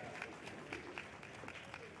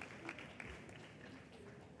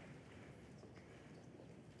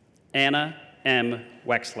 Anna M.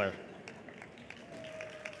 Wexler.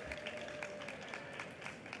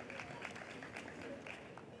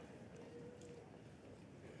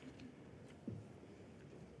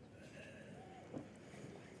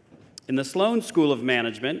 In the Sloan School of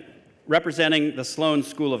Management, representing the Sloan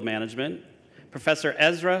School of Management, Professor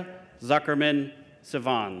Ezra Zuckerman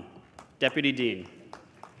Sivan, Deputy Dean.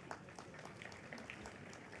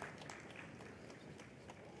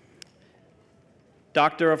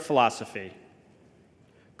 Doctor of Philosophy,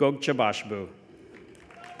 Gogcha Bashbu.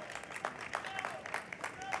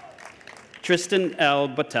 Tristan L.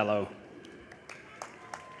 Botello.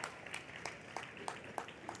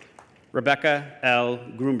 Rebecca L.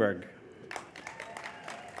 Grunberg.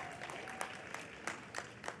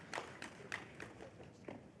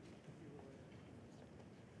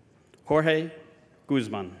 Jorge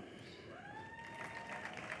Guzman.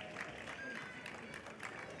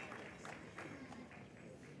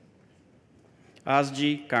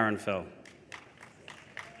 Ozji Karenfil.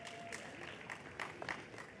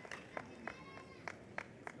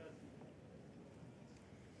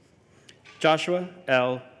 Joshua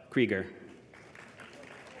L. Krieger.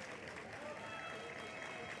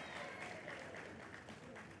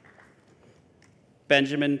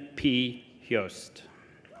 Benjamin P. Hyost.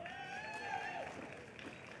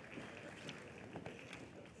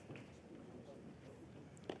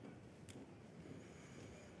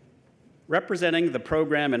 Representing the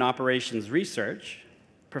Program in Operations Research,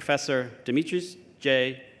 Professor Dimitris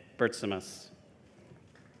J. Bertsimus.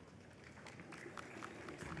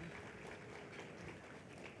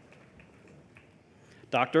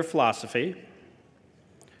 Doctor of Philosophy,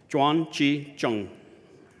 Zhuan Chi Zheng.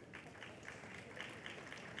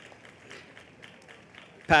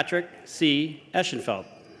 Patrick C. Eschenfeld.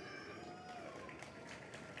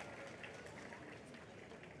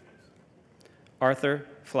 Arthur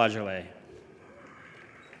Flageolet.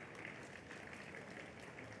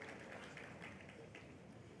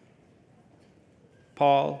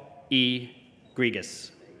 Paul E. Grigas.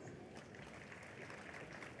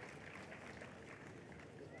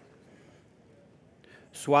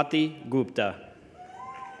 Swati Gupta.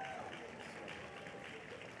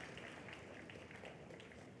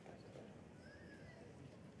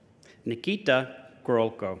 Nikita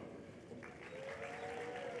Gorolko.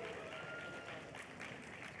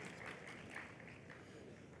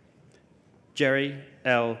 Jerry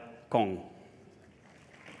L. Kong.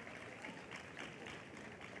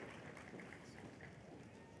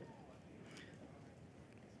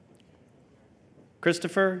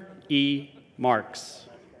 Christopher E. Marks.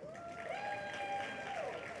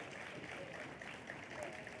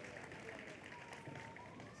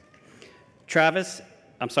 Charles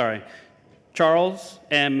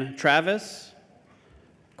M. Travis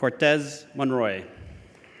Cortez Monroy.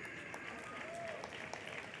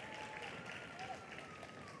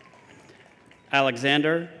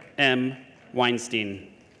 Alexander M.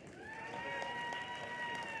 Weinstein.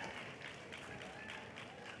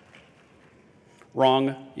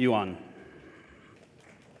 Rong Yuan.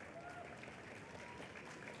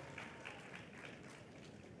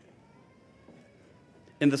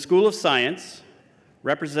 In the School of Science,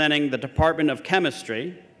 representing the Department of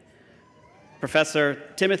Chemistry, Professor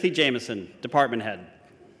Timothy Jameson, Department Head.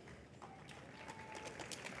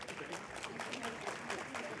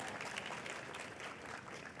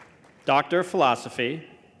 Doctor of Philosophy,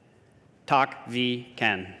 Tak V.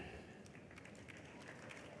 Ken.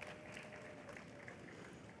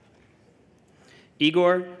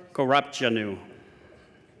 Igor Korapchanu.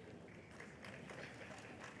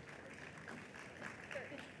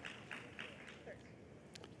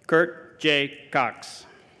 Kurt J. Cox.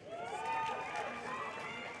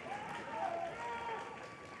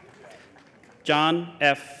 John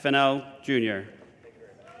F. Fennell, Jr.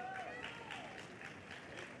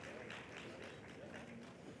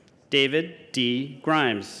 David D.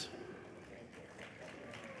 Grimes.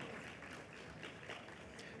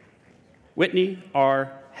 Whitney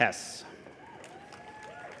R. Hess.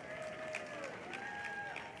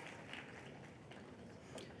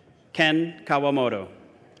 Ken Kawamoto.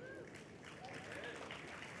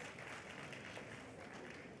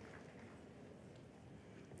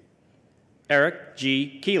 Eric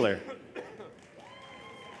G. Keeler.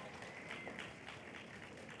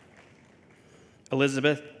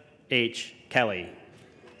 Elizabeth H. Kelly.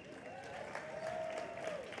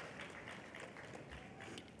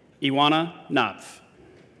 Iwana Knopf.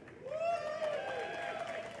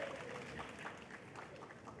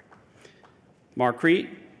 Markrete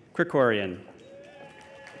Krikorian.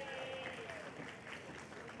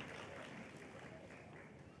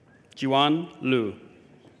 Juan Liu.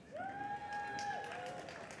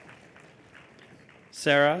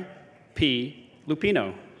 Sarah P.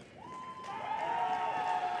 Lupino.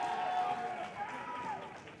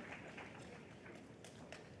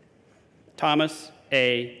 Thomas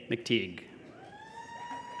A. McTeague.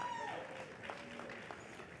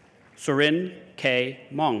 Sorin K.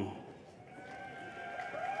 Mong.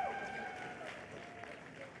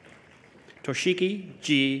 Toshiki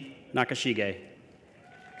G. Nakashige.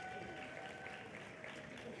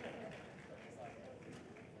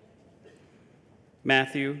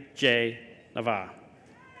 Matthew J. Nava.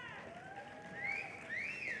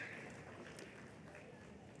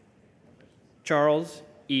 Charles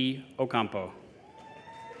E. Ocampo.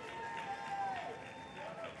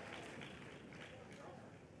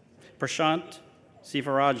 Prashant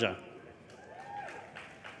Sivaraja.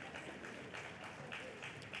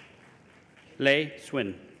 Lei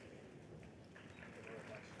Swin.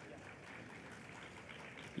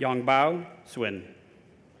 Yongbao Swin.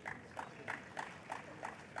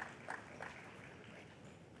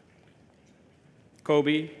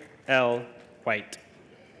 Kobe L. White.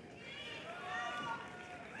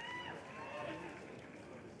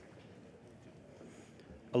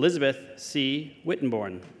 Elizabeth C.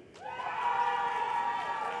 Wittenborn.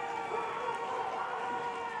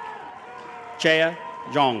 Chea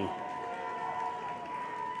Zhong.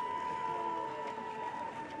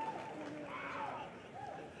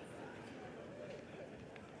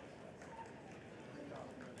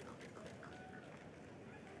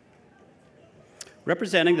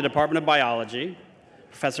 Representing the Department of Biology,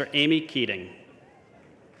 Professor Amy Keating.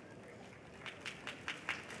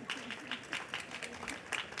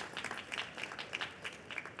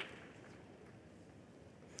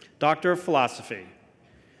 Doctor of Philosophy,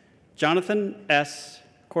 Jonathan S.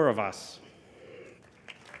 Korovas.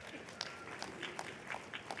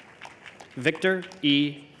 Victor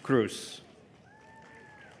E. Cruz.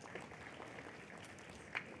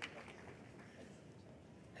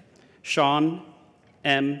 Sean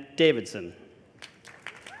M. Davidson.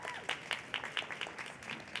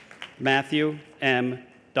 Matthew M.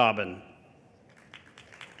 Dobbin.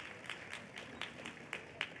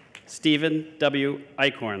 Stephen W.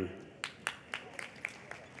 Eichhorn.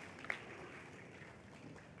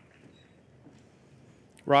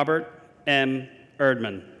 Robert M.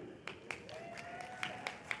 Erdman.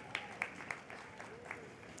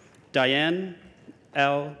 Diane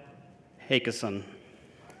L. Hakeson.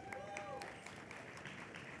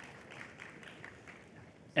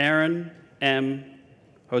 Aaron M.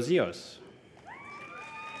 Hozios.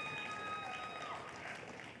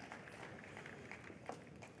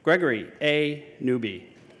 Gregory A.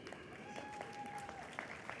 Newby.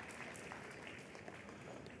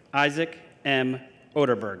 Isaac M.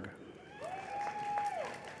 Oderberg.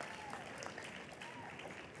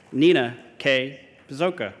 Nina K.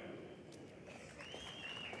 Pizoka.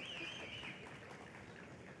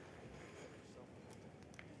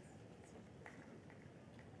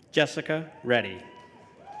 Jessica Reddy.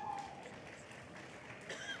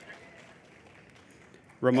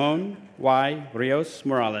 Ramon Y. Rios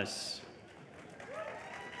Morales.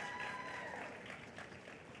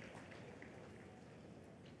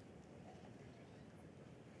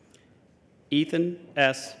 Ethan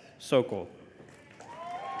S. Sokol.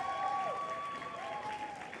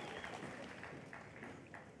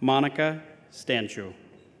 Monica Stanchu.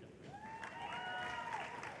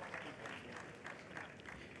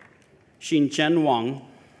 Xinchen Wang.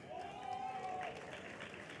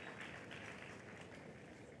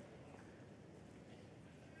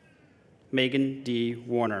 Megan D.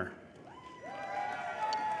 Warner.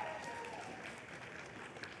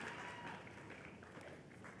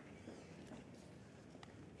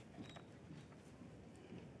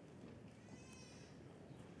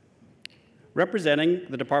 Representing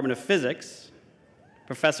the Department of Physics,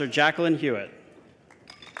 Professor Jacqueline Hewitt.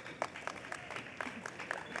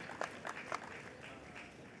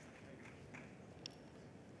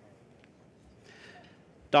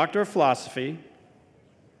 Doctor of Philosophy,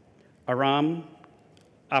 Aram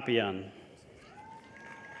Apian.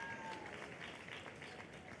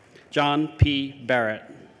 John P. Barrett.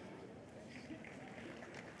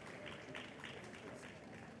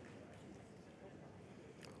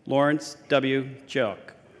 Lawrence W.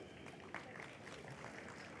 Joke.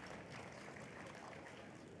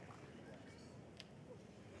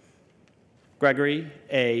 Gregory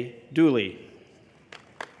A. Dooley.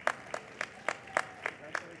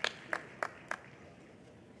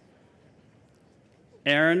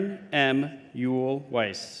 Aaron M. Ewell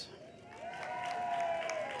Weiss.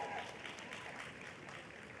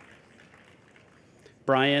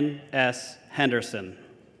 Brian S. Henderson.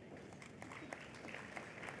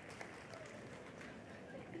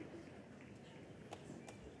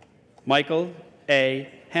 Michael A.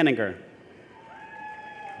 Henninger.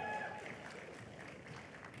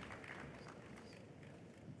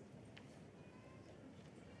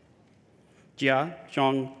 Jia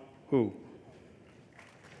Zhong Hu.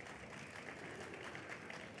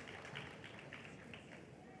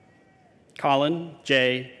 Colin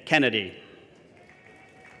J. Kennedy.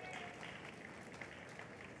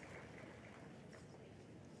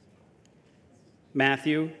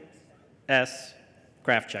 Matthew S.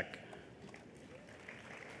 Krafchek.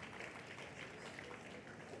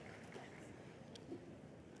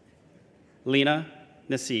 Lena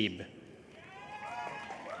Nasib.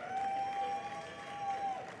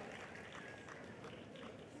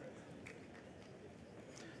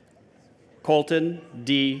 Colton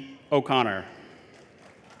D. O'Connor.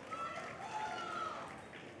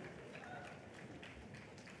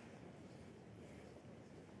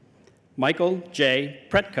 Michael J.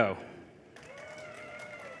 Pretko.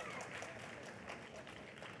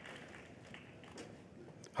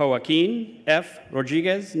 Joaquin F.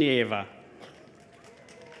 Rodriguez Nieva.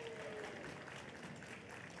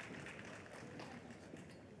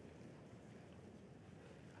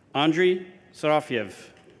 Andrei Sarafyev.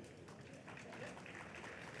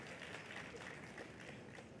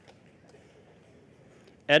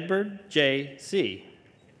 Edward J. C.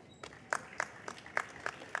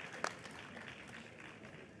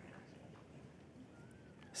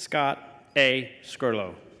 Scott A.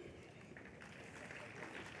 Skurlow.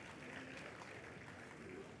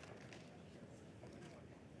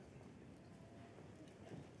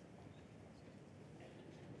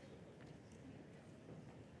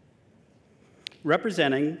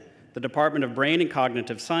 Representing the Department of Brain and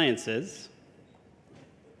Cognitive Sciences,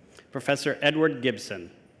 Professor Edward Gibson.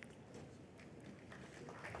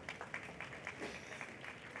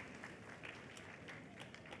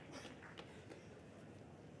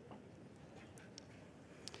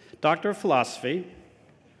 Doctor of Philosophy,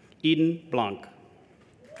 Eden Blanc.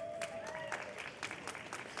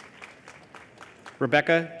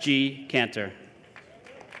 Rebecca G. Cantor.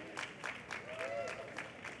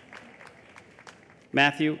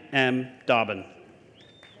 Matthew M. Dobbin.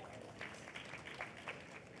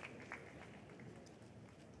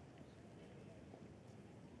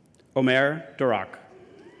 Omer Durak.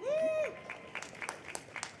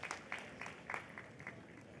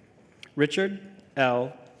 Richard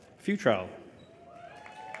L. Futrell.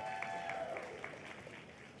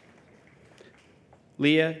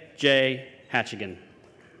 Leah J. Hatchigan.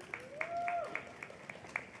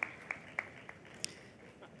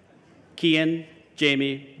 Kian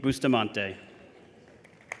Jamie Bustamante.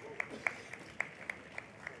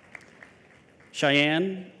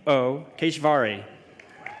 Cheyenne O. Keshvari.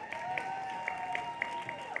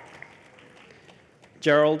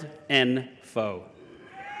 Gerald N. Foe.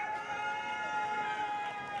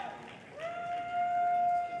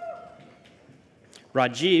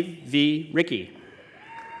 Rajiv V. Ricky.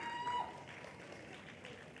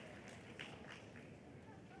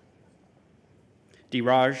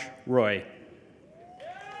 Diraj Roy.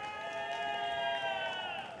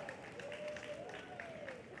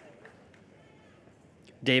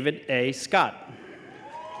 David A. Scott.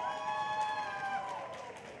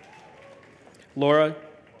 Laura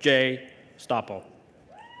J. Stoppel.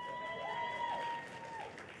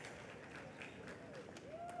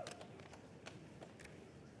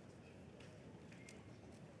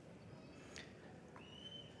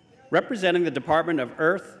 Representing the Department of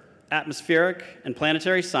Earth, Atmospheric, and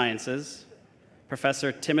Planetary Sciences,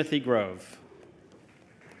 Professor Timothy Grove.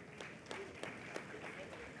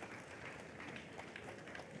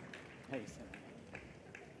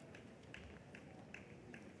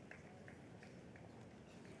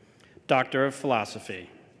 Doctor of Philosophy,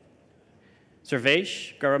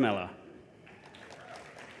 Servesh Garamella.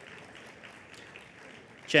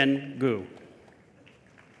 Chen Gu.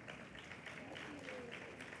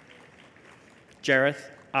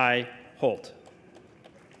 Jareth I. Holt.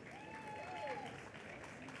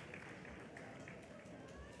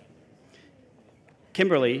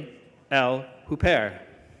 Kimberly L. Huppert.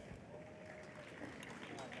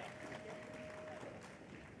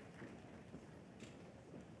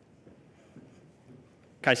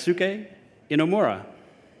 Kaisuke Inomura.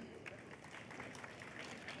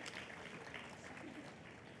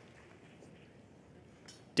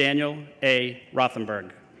 Daniel A.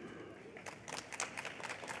 Rothenberg.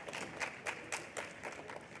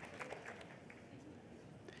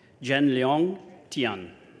 Jen Leong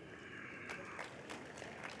Tian.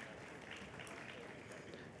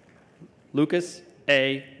 Lucas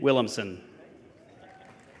A. Williamson.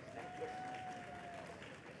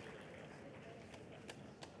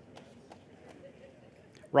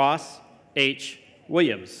 Ross H.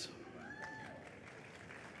 Williams.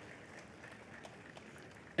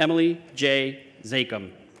 Emily J.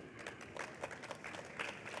 Zakum.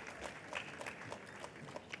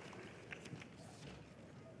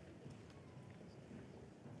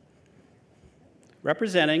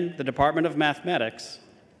 Representing the Department of Mathematics,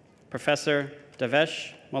 Professor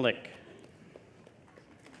Devesh Malik.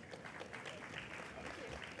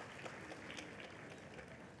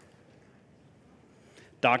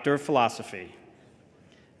 Doctor of Philosophy,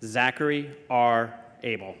 Zachary R.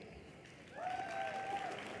 Abel.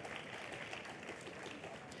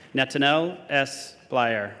 Netanel S.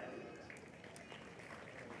 Blyer.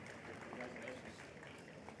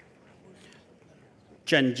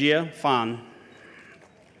 Chenjia Fan.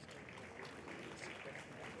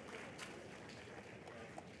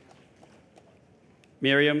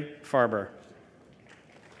 Miriam Farber.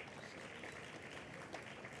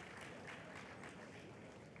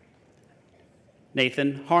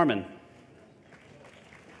 Nathan Harmon.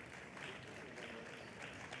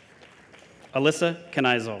 Alyssa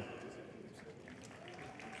Kneisel.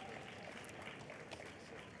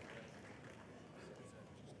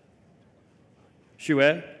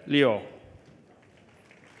 Xue Liu.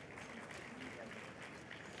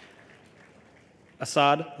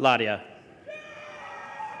 Assad Ladia.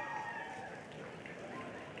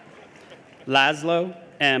 Laszlo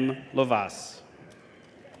M. Lovas.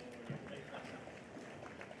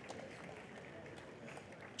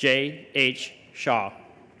 J. H. Shaw.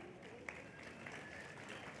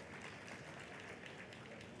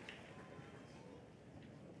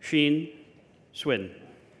 Sheen Swin.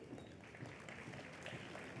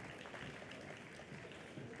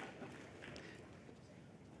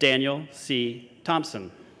 Daniel C.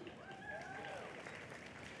 Thompson.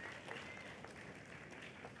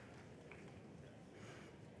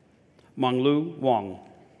 Monglu Wong.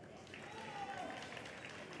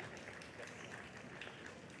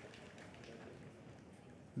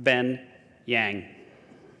 Ben Yang.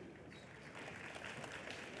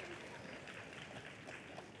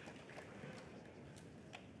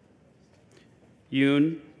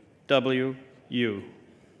 Yoon W. Yu.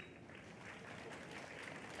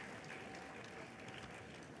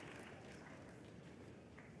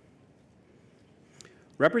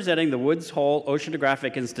 Representing the Woods Hole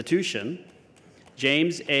Oceanographic Institution,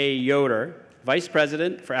 James A. Yoder, Vice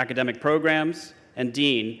President for Academic Programs and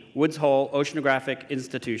Dean, Woods Hole Oceanographic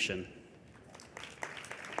Institution.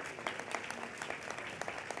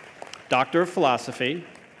 Doctor of Philosophy,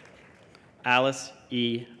 Alice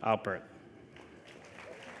E. Alpert.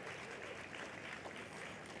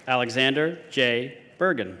 Alexander J.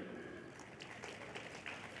 Bergen.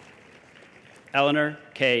 Eleanor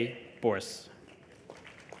K. Borse.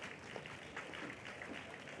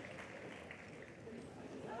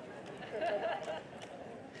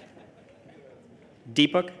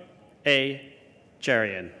 Deepak A.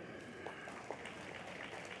 Cherian.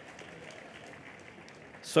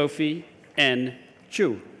 Sophie N.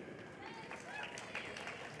 Chu.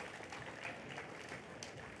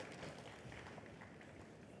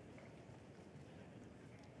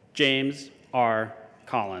 James R.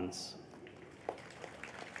 Collins.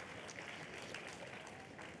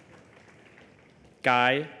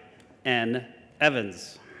 Guy N.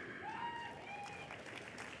 Evans.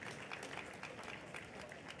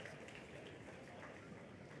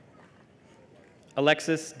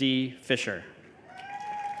 Alexis D. Fisher.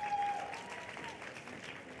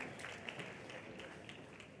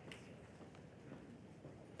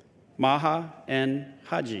 Maha N.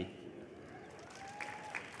 Haji.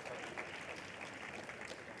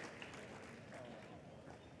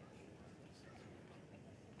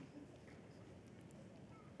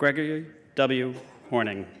 Gregory W.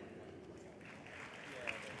 Horning.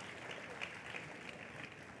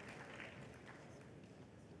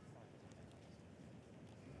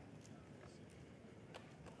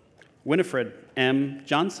 Winifred M.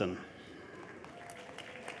 Johnson.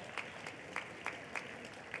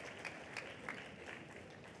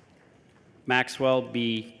 Maxwell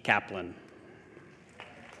B. Kaplan.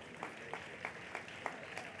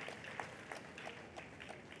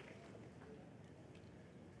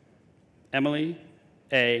 Emily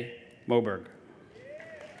A. Moberg.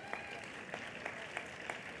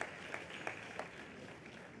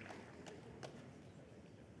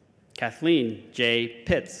 Kathleen J.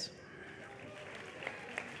 Pitts.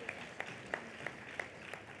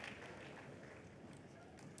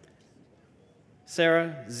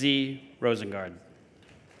 Sarah Z. Rosengard.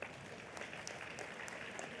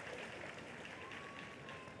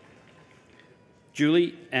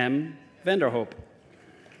 Julie M. Vanderhoop.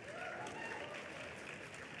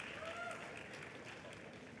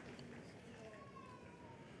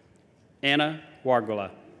 Anna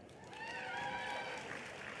Wargula.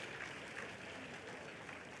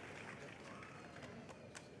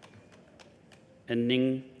 And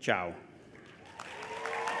Ning Chao.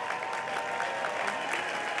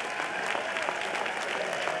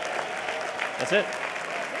 That's it.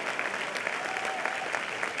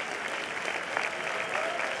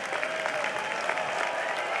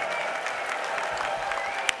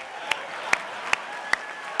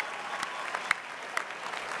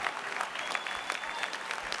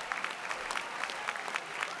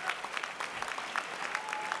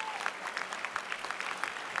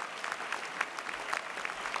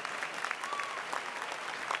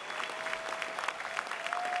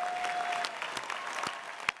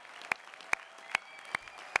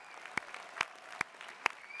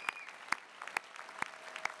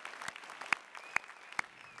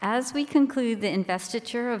 As we conclude the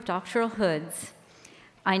investiture of doctoral hoods,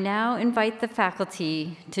 I now invite the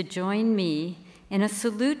faculty to join me in a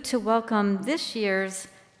salute to welcome this year's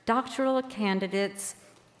doctoral candidates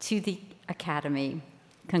to the Academy.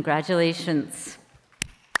 Congratulations.